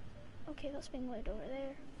 Okay, that's being looted over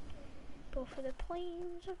there. Both of the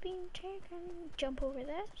planes have been taken. Jump over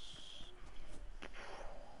this.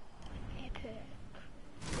 Epic.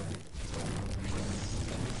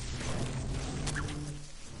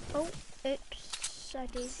 Oh, oops.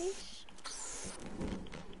 Daisies.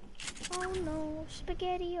 Oh no,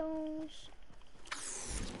 SpaghettiOs.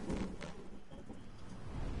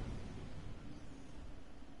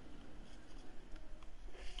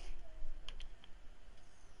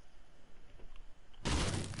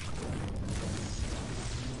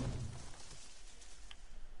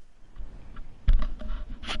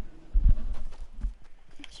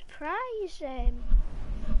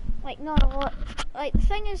 Like not a lot. Like the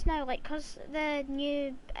thing is now, like, cause the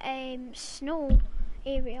new snow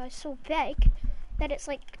area is so big that it's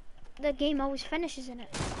like the game always finishes in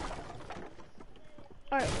it,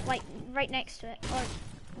 or like right next to it, or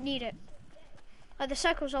near it. Like the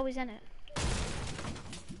circle's always in it.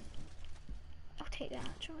 I'll take that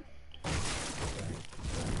actually.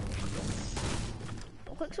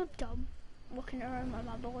 But it looks so dumb walking around with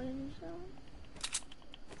my balloons.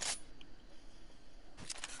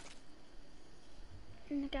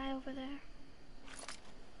 And the guy over there.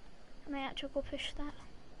 I might actually go push that.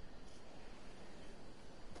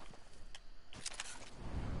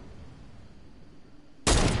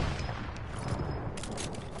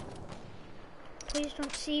 Please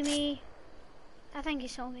don't see me. I think he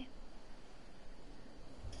saw me.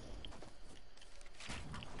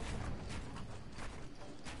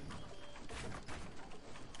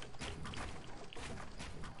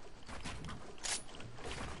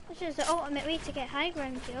 This is the ultimate way to get high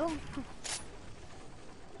ground, Joe.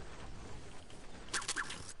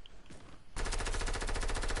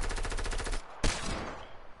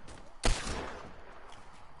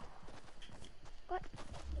 What?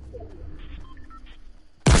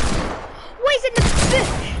 What is in the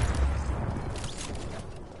bush?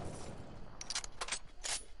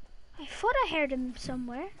 I thought I heard him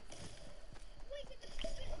somewhere.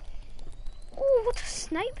 Oh, what a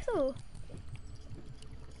snipe though.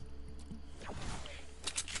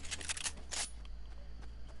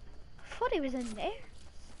 I thought he was in there.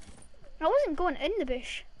 I wasn't going in the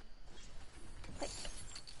bush. Like,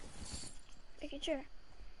 making sure.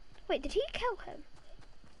 Wait, did he kill him?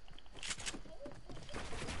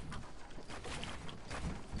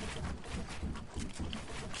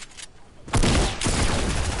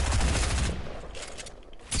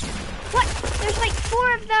 What? There's like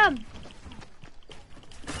 4 of them!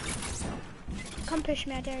 Come push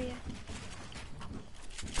me, I dare you.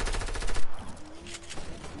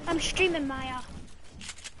 I'm streaming, Maya.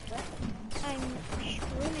 What? I'm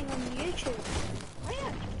streaming on YouTube. Oh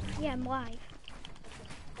yeah. Yeah, I'm live.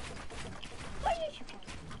 What YouTube channel?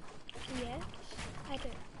 Yes, I do.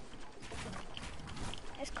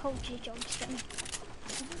 It's called J Johnston.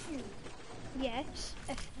 Yes.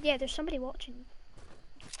 Yeah, there's somebody watching.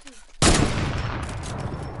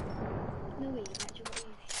 No way, you actually got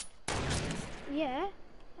you. Yeah,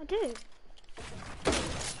 I do.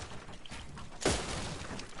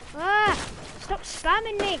 Ah! Stop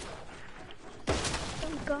spamming me!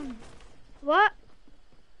 I'm gone. What?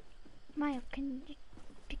 Maya, can you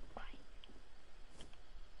be quiet?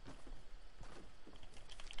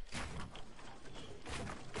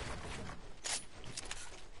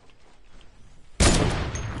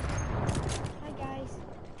 Hi guys.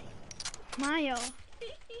 Maya.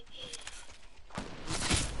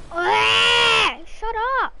 Ah, shut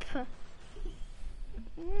up!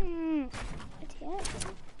 Idiot.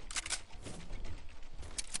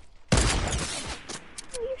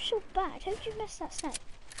 Oh, you're so bad. How did you miss that snipe?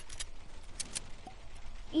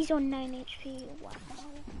 He's on 9 HP. Wow.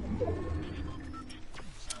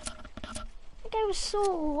 That guy was so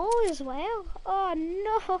low as well. Oh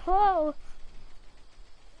no!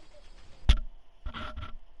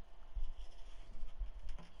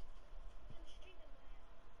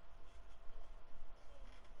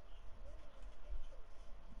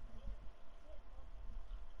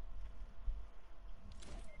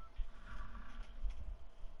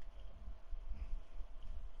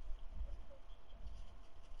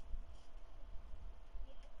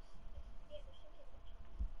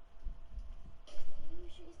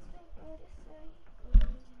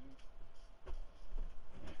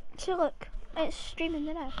 So look, it's streaming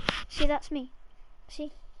now. See, that's me.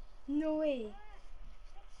 See? No way.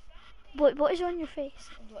 What is on your face?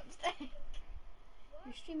 What's that?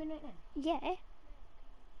 You're streaming right now? Yeah.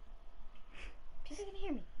 People can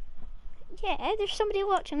hear me. Yeah, there's somebody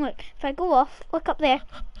watching. Look, if I go off, look up there.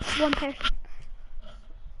 1 person.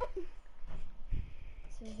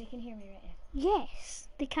 So they can hear me right now. Yes,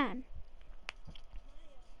 they can.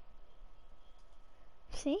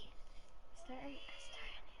 See? Start a new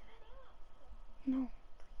No.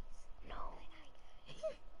 No.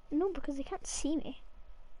 No, because they can't see me.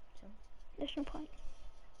 So? There's no point.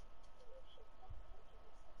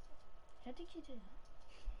 How did you do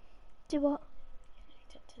that? Do what?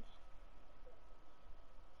 Connect it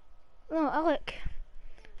to No, I look.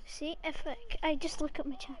 See, if I just look at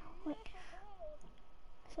my channel. Look.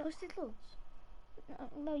 So, posted loads.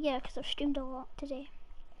 no, yeah, because I've streamed a lot today.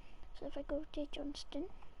 So if I go to Johnston,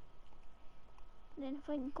 then if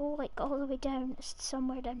I can go like all the way down, it's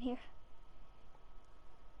somewhere down here.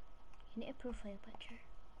 You need a profile picture.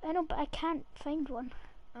 I know, but I can't find one.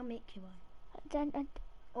 I'll make you one. Then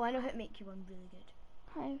Oh, I know how to make you one really good.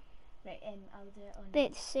 how? Right, I'll do it on.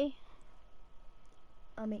 Let's see.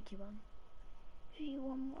 I'll make you one View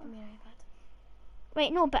one more. on your iPad.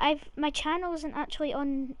 Wait, no, but my channel isn't actually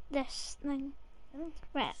on this thing. Oh.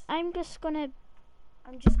 Right, I'm just gonna.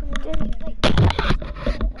 I'm just gonna do Wait,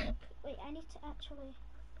 it. wait, I need to actually.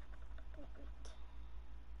 Wait.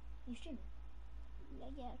 You streaming?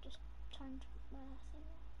 Yeah, I just turned my thing.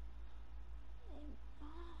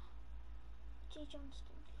 J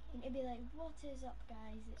Johnston. It'd be like, what is up,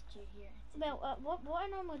 guys? It's Jay here. Well, what I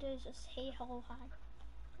normally do is just hey, hello, hi.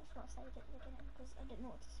 That's what I said at the beginning because I didn't know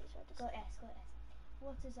what to say, so I just. Go S.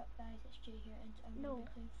 What is up, guys? It's Jay here, and I'm No. gonna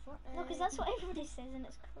be playing Fortnite. No, because that's what everybody says, and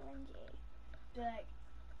it's cringy. Be like,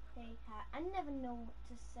 hey, hi. I never know what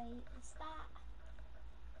to say. Is that?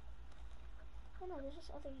 Oh no, there's this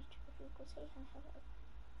other YouTuber who goes hey, hi, hello.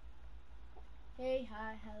 Hey,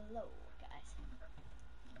 hi, hello, guys.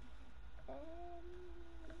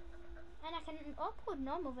 And I can upload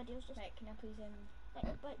normal videos. Just Right, can I please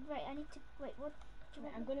right, I need to wait. What? Do you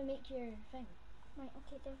Right, want I'm me- gonna make your thing. Right,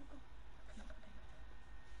 okay, there we go.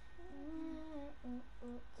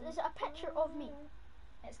 There's a picture of me.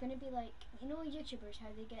 It's gonna be like, you know YouTubers how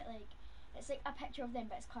they get like, it's like a picture of them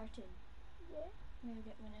but it's cartoon. Yeah. Maybe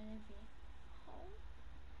get one in every.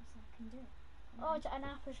 Because I can do it. Oh, is it an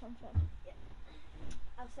app or something? Yeah.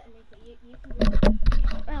 I'll sit and make it. You can do it.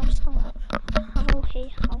 I'm still up. Hello, hey,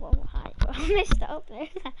 hello, hi. I messed it up there.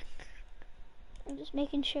 I'm just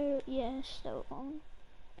making sure, yeah, it's still on.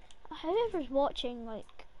 Whoever's watching,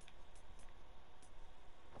 like...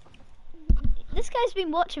 This guy's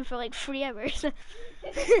been watching for like 3 hours.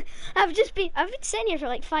 I've been sitting here for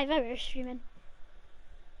like 5 hours streaming.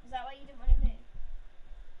 Is that why you didn't want to move?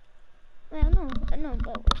 Well, no,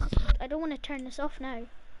 but I don't want to turn this off now.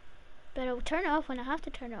 But I'll turn it off when I have to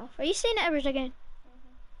turn it off. Are you saying hours again?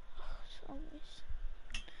 Mm-hmm.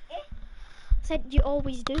 I said you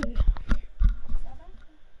always do.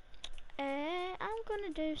 I'm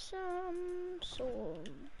gonna do some song.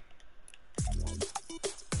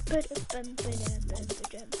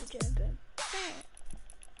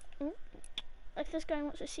 If this guy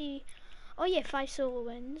wants to see, oh yeah, 5 solo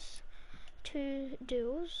wins, 2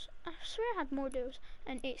 duos. I swear I had more duos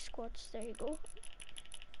and 8 squads. There you go.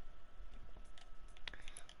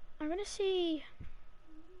 I'm gonna see.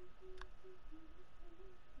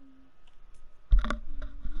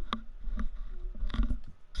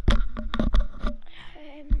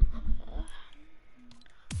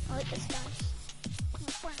 I like this dance.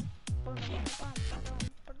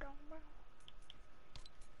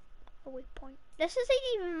 A waypoint. This isn't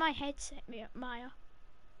even my headset, Maya.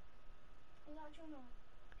 Is that your note?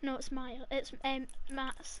 No, it's Maya. It's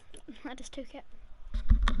Matt's. I just took it.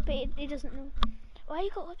 But he doesn't know. Why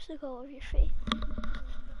you got lipstick all over your face?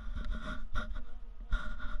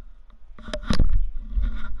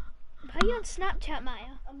 Why are you on Snapchat,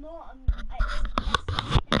 Maya? I'm not.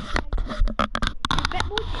 A bit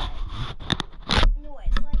more. No,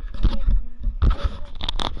 it's like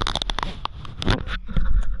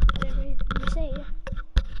whatever you say.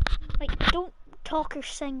 Like, don't talk or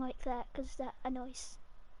sing like that, because that annoys.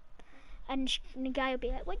 And the guy will be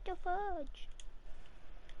like, what the fudge?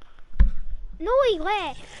 No, he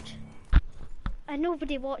left. And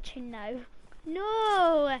nobody watching now.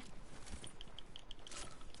 No.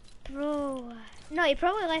 Bro. No, he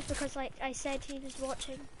probably left because, like I said, he was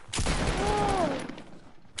watching. Oh.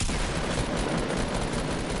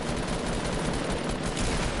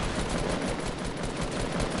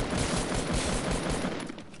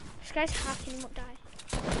 This guy's hacking, he won't die.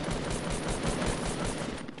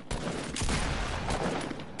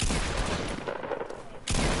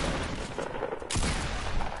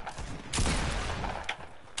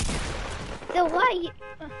 The light.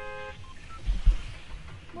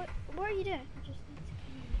 What are you doing?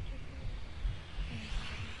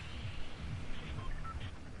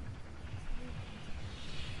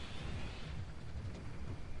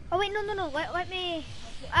 Oh wait, no. Let me.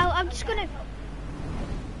 I'm just gonna.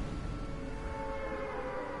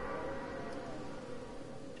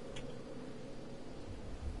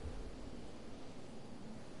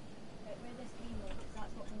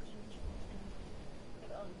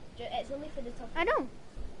 It's only for the top. I know.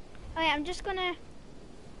 Oh yeah, I'm just gonna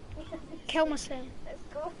kill myself. Let's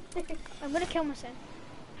go. I'm gonna kill myself.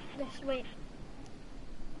 Just wait.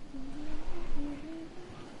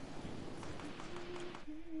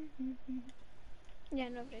 Yeah,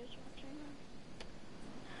 nobody's watching.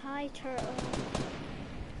 Hi, turtle.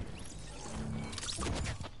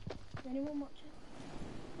 Is anyone watching?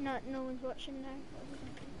 No one's watching now.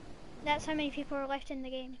 That's how many people are left in the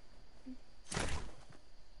game.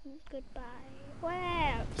 Goodbye.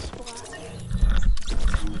 Wow, splash.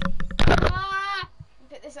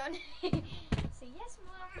 Put this on. Say yes,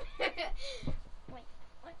 Mom. Wait.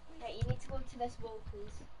 Right, you need to go to this wall,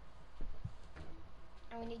 please.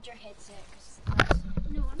 And we need your headset.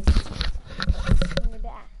 No, I'm not.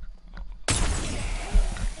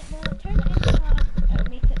 Well, turn it into It'll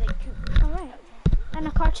make it like cool. Alright. And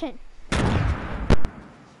a cartoon.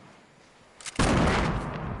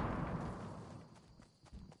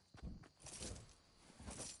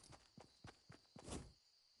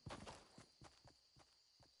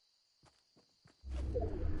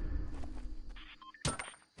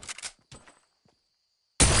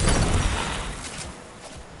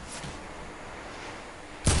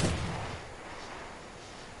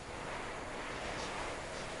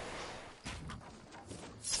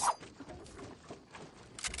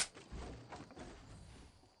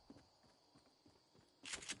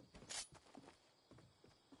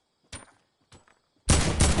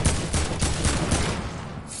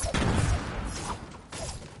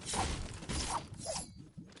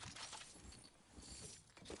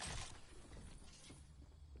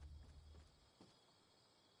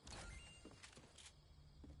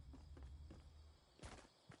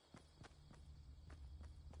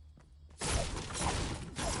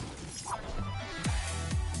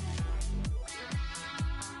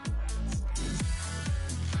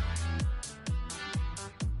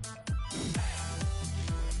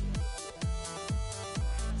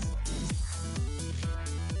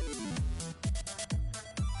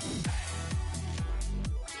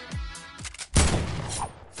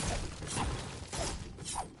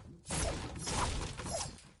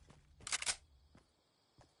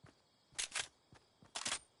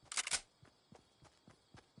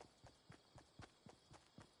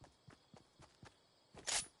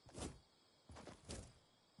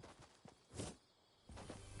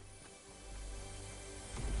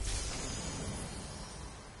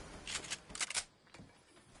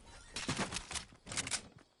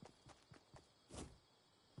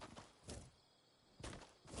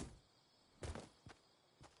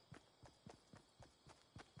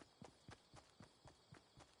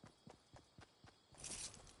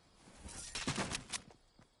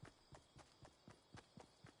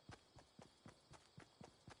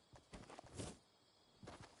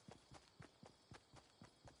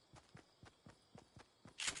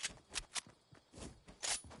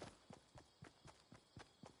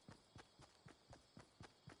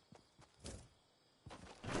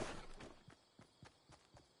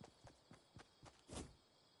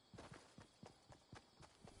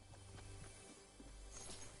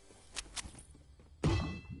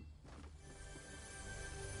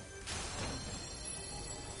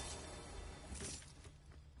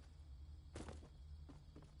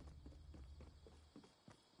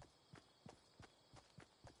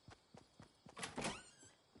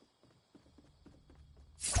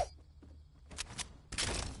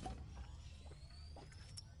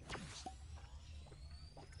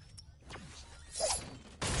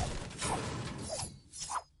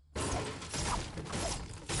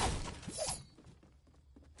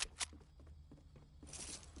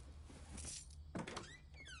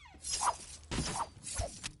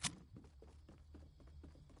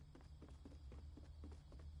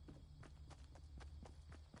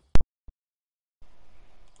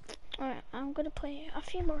 I'm gonna play a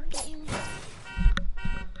few more games.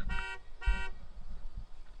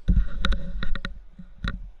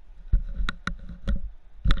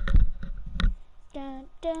 Dun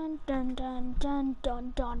dun dun dun dun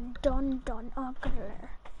dun dun dun dun. Okay.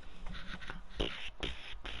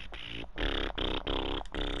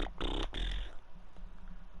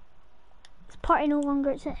 This party no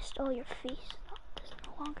longer exists. Oh, your face does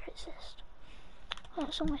no longer exist. Oh,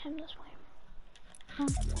 it's only him this way.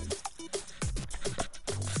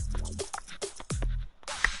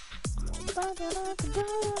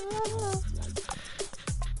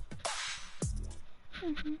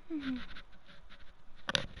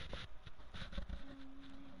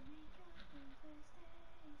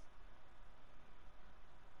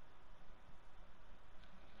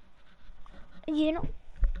 You know,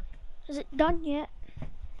 is it done yet?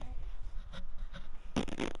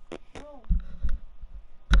 No.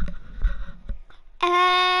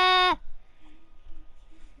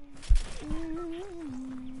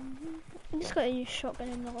 I'm just gonna use shotgun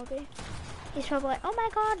in the lobby. He's probably like, oh my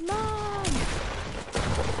god, mom!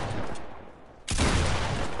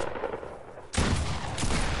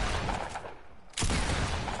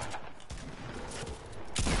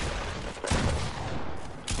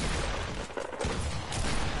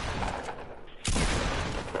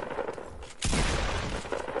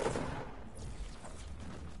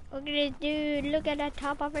 Look at this dude, look at the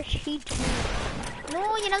top of her sheet.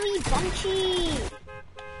 No, you're not really bunchy.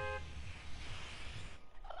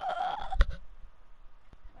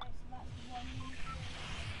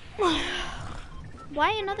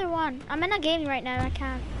 Why another one? I'm in a game right now, I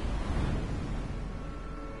can't.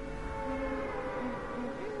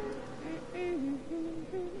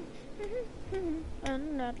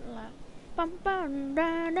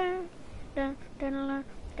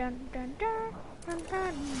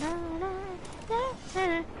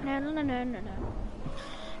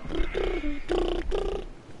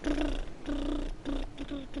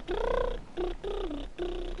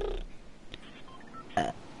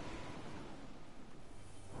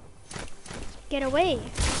 Get away.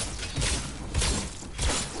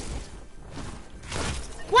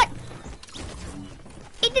 What?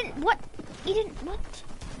 He didn't, what? He didn't, what?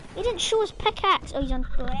 He didn't show his pickaxe. Oh, he's on.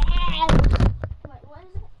 What is it?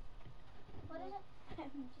 What is it? I'm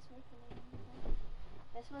just making it.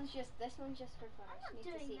 This one's just for fun. I'm not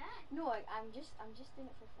doing that. No, I'm just doing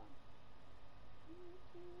it for fun.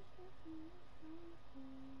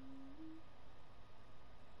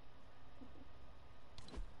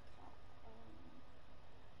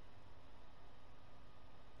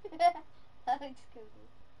 That looks cool.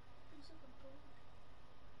 I'm so bored.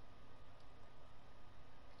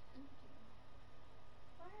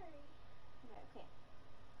 Why? Right, okay.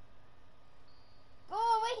 Go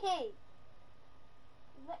away!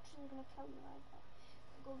 I'm literally gonna kill you like that.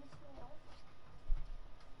 Go this way.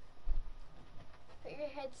 Put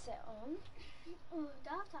your headset on. Oh, do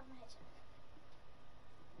I have to have my headset?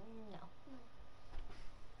 No.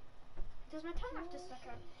 Does my tongue have to stick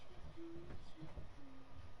out?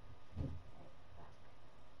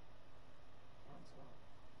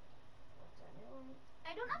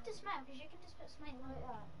 I don't have to smile because you can just put smile Like on.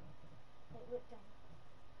 that. Like look down.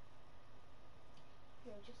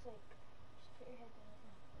 Yeah, just put your head down like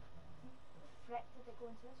that. What the frick did it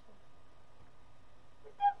go into this one?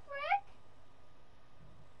 What the frick?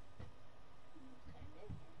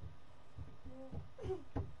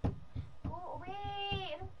 Go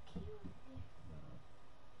away! I don't care.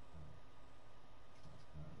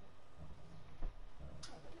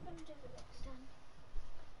 What are you going to do with this then?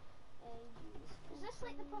 Is this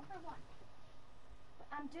like the proper one?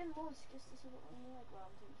 I'm doing most just to see what one you like. Well,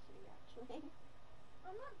 I'm doing 3 actually.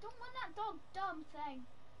 Don't want that dumb thing.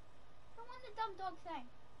 Don't want the dumb dog thing.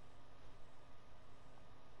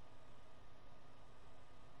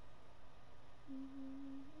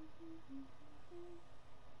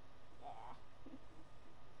 Yeah.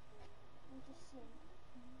 I'm just seeing.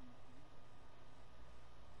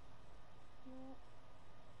 No.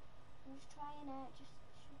 I'm just trying it. Just.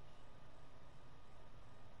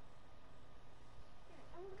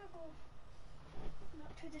 I'm gonna go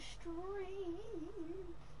not to the stream.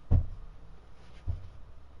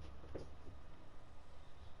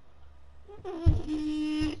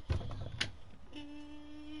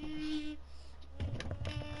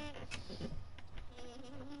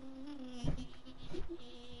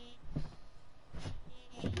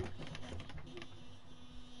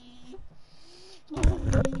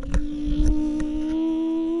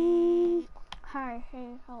 Hi, hey,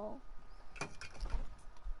 hello.